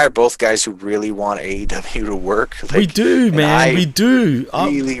 you and I are both guys who really want AEW to work. Like, we do, man. We do.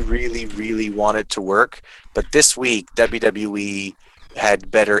 Really, really, really want it to work. But this week, WWE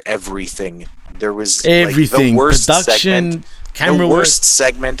had better everything. There was everything. Like, the worst production, segment, camera the worst work.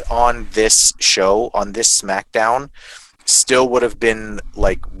 segment on this show, on this SmackDown, still would have been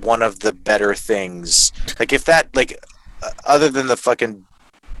like one of the better things. Like, if that, like, other than the fucking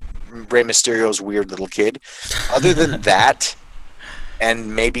Rey Mysterio's weird little kid, other than that,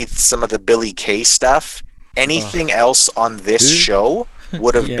 and maybe some of the Billy Kay stuff, anything else on this show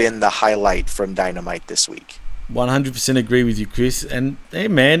would have been the highlight from Dynamite this week. 100% agree with you, Chris. And hey,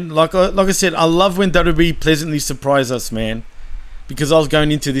 man, like I said, I love when WWE pleasantly surprise us, man, because I was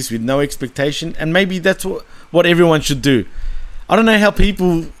going into this with no expectation, and maybe that's what everyone should do. I don't know how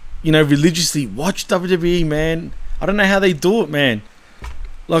people, you know, religiously watch WWE, man. I don't know how they do it, man.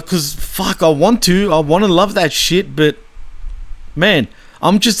 Like, cause fuck, I want to love that shit, but man,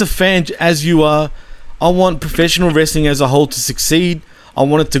 I'm just a fan as you are. I want professional wrestling as a whole to succeed. I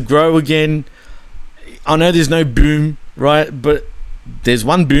want it to grow again. I know there's no boom, right? But there's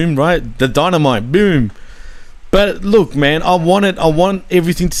one boom, right? The Dynamite boom. But look, man, I want it. I want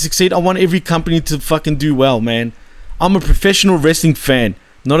everything to succeed. I want every company to fucking do well, man. I'm a professional wrestling fan,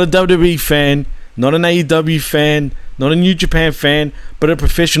 not a WWE fan, not an AEW fan, not a New Japan fan, but a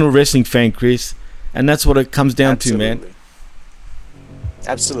professional wrestling fan, Chris. And that's what it comes down to, man.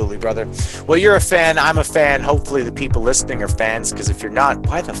 Absolutely, brother. Well, you're a fan. I'm a fan. Hopefully the people listening are fans, because if you're not,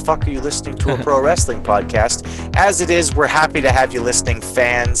 why the fuck are you listening to a pro wrestling podcast? As it is, we're happy to have you listening,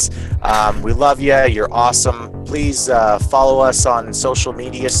 fans. We love you. You're awesome. Please follow us on social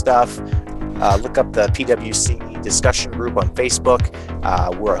media stuff. Look up the PWC discussion group on Facebook.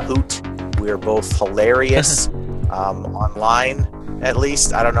 We're a hoot. We're both hilarious online. at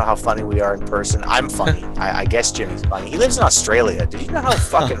least. I don't know how funny we are in person. I'm funny. I guess Jimmy's funny. He lives in Australia. Did you know how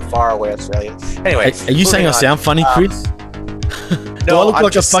fucking far away Australia is? Anyway, are you saying I sound funny, Chris? Do I look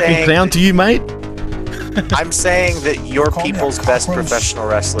like a fucking clown to you, mate? I'm saying that your people's best professional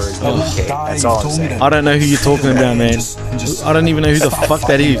wrestler is Billy Kay. That's all I'm saying. I don't know who you're talking about, man. I don't even know who the fuck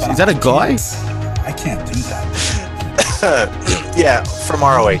that is. Is that a guy? I can't do that. Yeah, from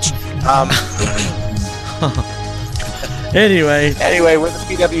ROH. Anyway, we're the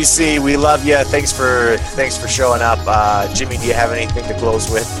PWC. We love you. Thanks for showing up. Jimmy, do you have anything to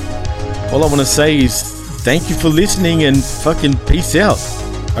close with? All I want to say is thank you for listening and fucking peace out.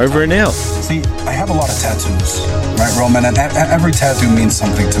 Over and out. See, I have a lot of tattoos, right, Roman? And every tattoo means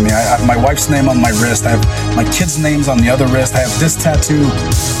something to me. I have my wife's name on my wrist. I have my kids' names on the other wrist. I have this tattoo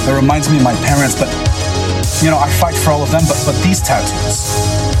that reminds me of my parents. But, I fight for all of them. But these tattoos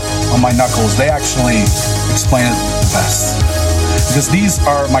on my knuckles, they actually explain it the best. Because these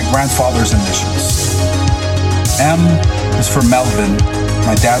are my grandfather's initials. M is for Melvin,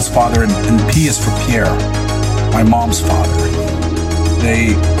 my dad's father, and P is for Pierre, my mom's father.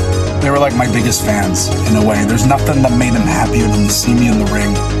 They were like my biggest fans, in a way. There's nothing that made them happier than to see me in the ring.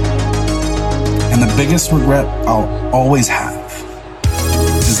 And the biggest regret I'll always have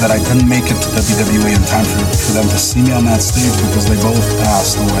is that I didn't make it to WWE in time for them to see me on that stage, because they both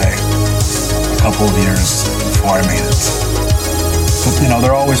passed away a couple of years before I made it. But,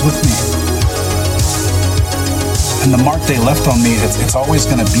 they're always with me. And the mark they left on me, it's always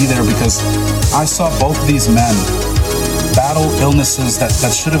going to be there, because I saw both these men battle illnesses that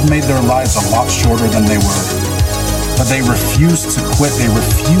should have made their lives a lot shorter than they were. But they refused to quit. They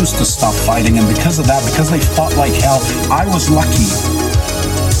refused to stop fighting. And because of that, because they fought like hell, I was lucky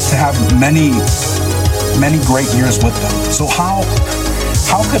to have many, many great years with them. So how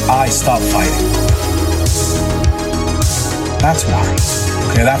could I stop fighting? That's why.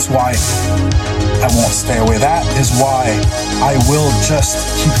 Okay, that's why I won't stay away. That is why I will just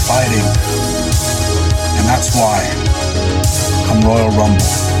keep fighting. And that's why come Royal Rumble,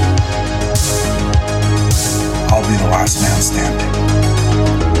 I'll be the last man standing.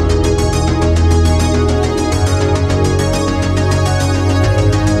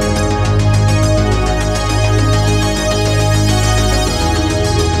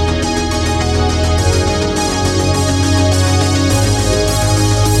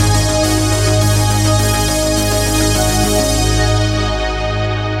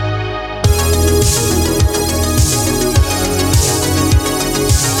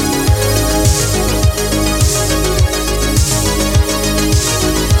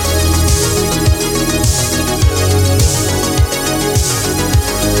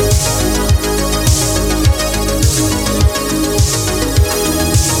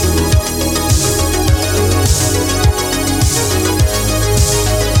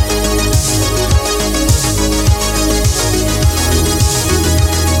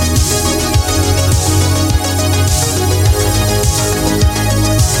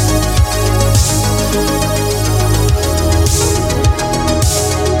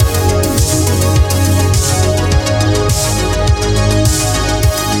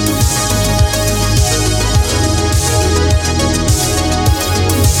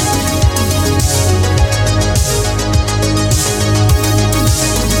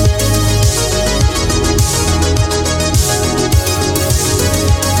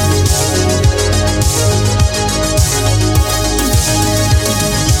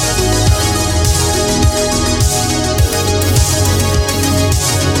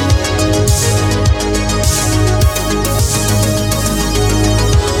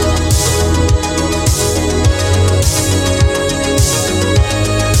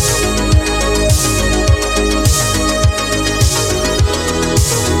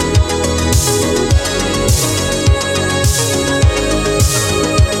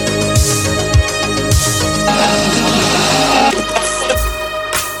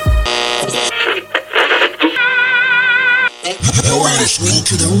 You're listening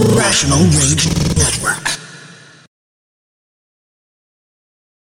to the Rational Rage Network.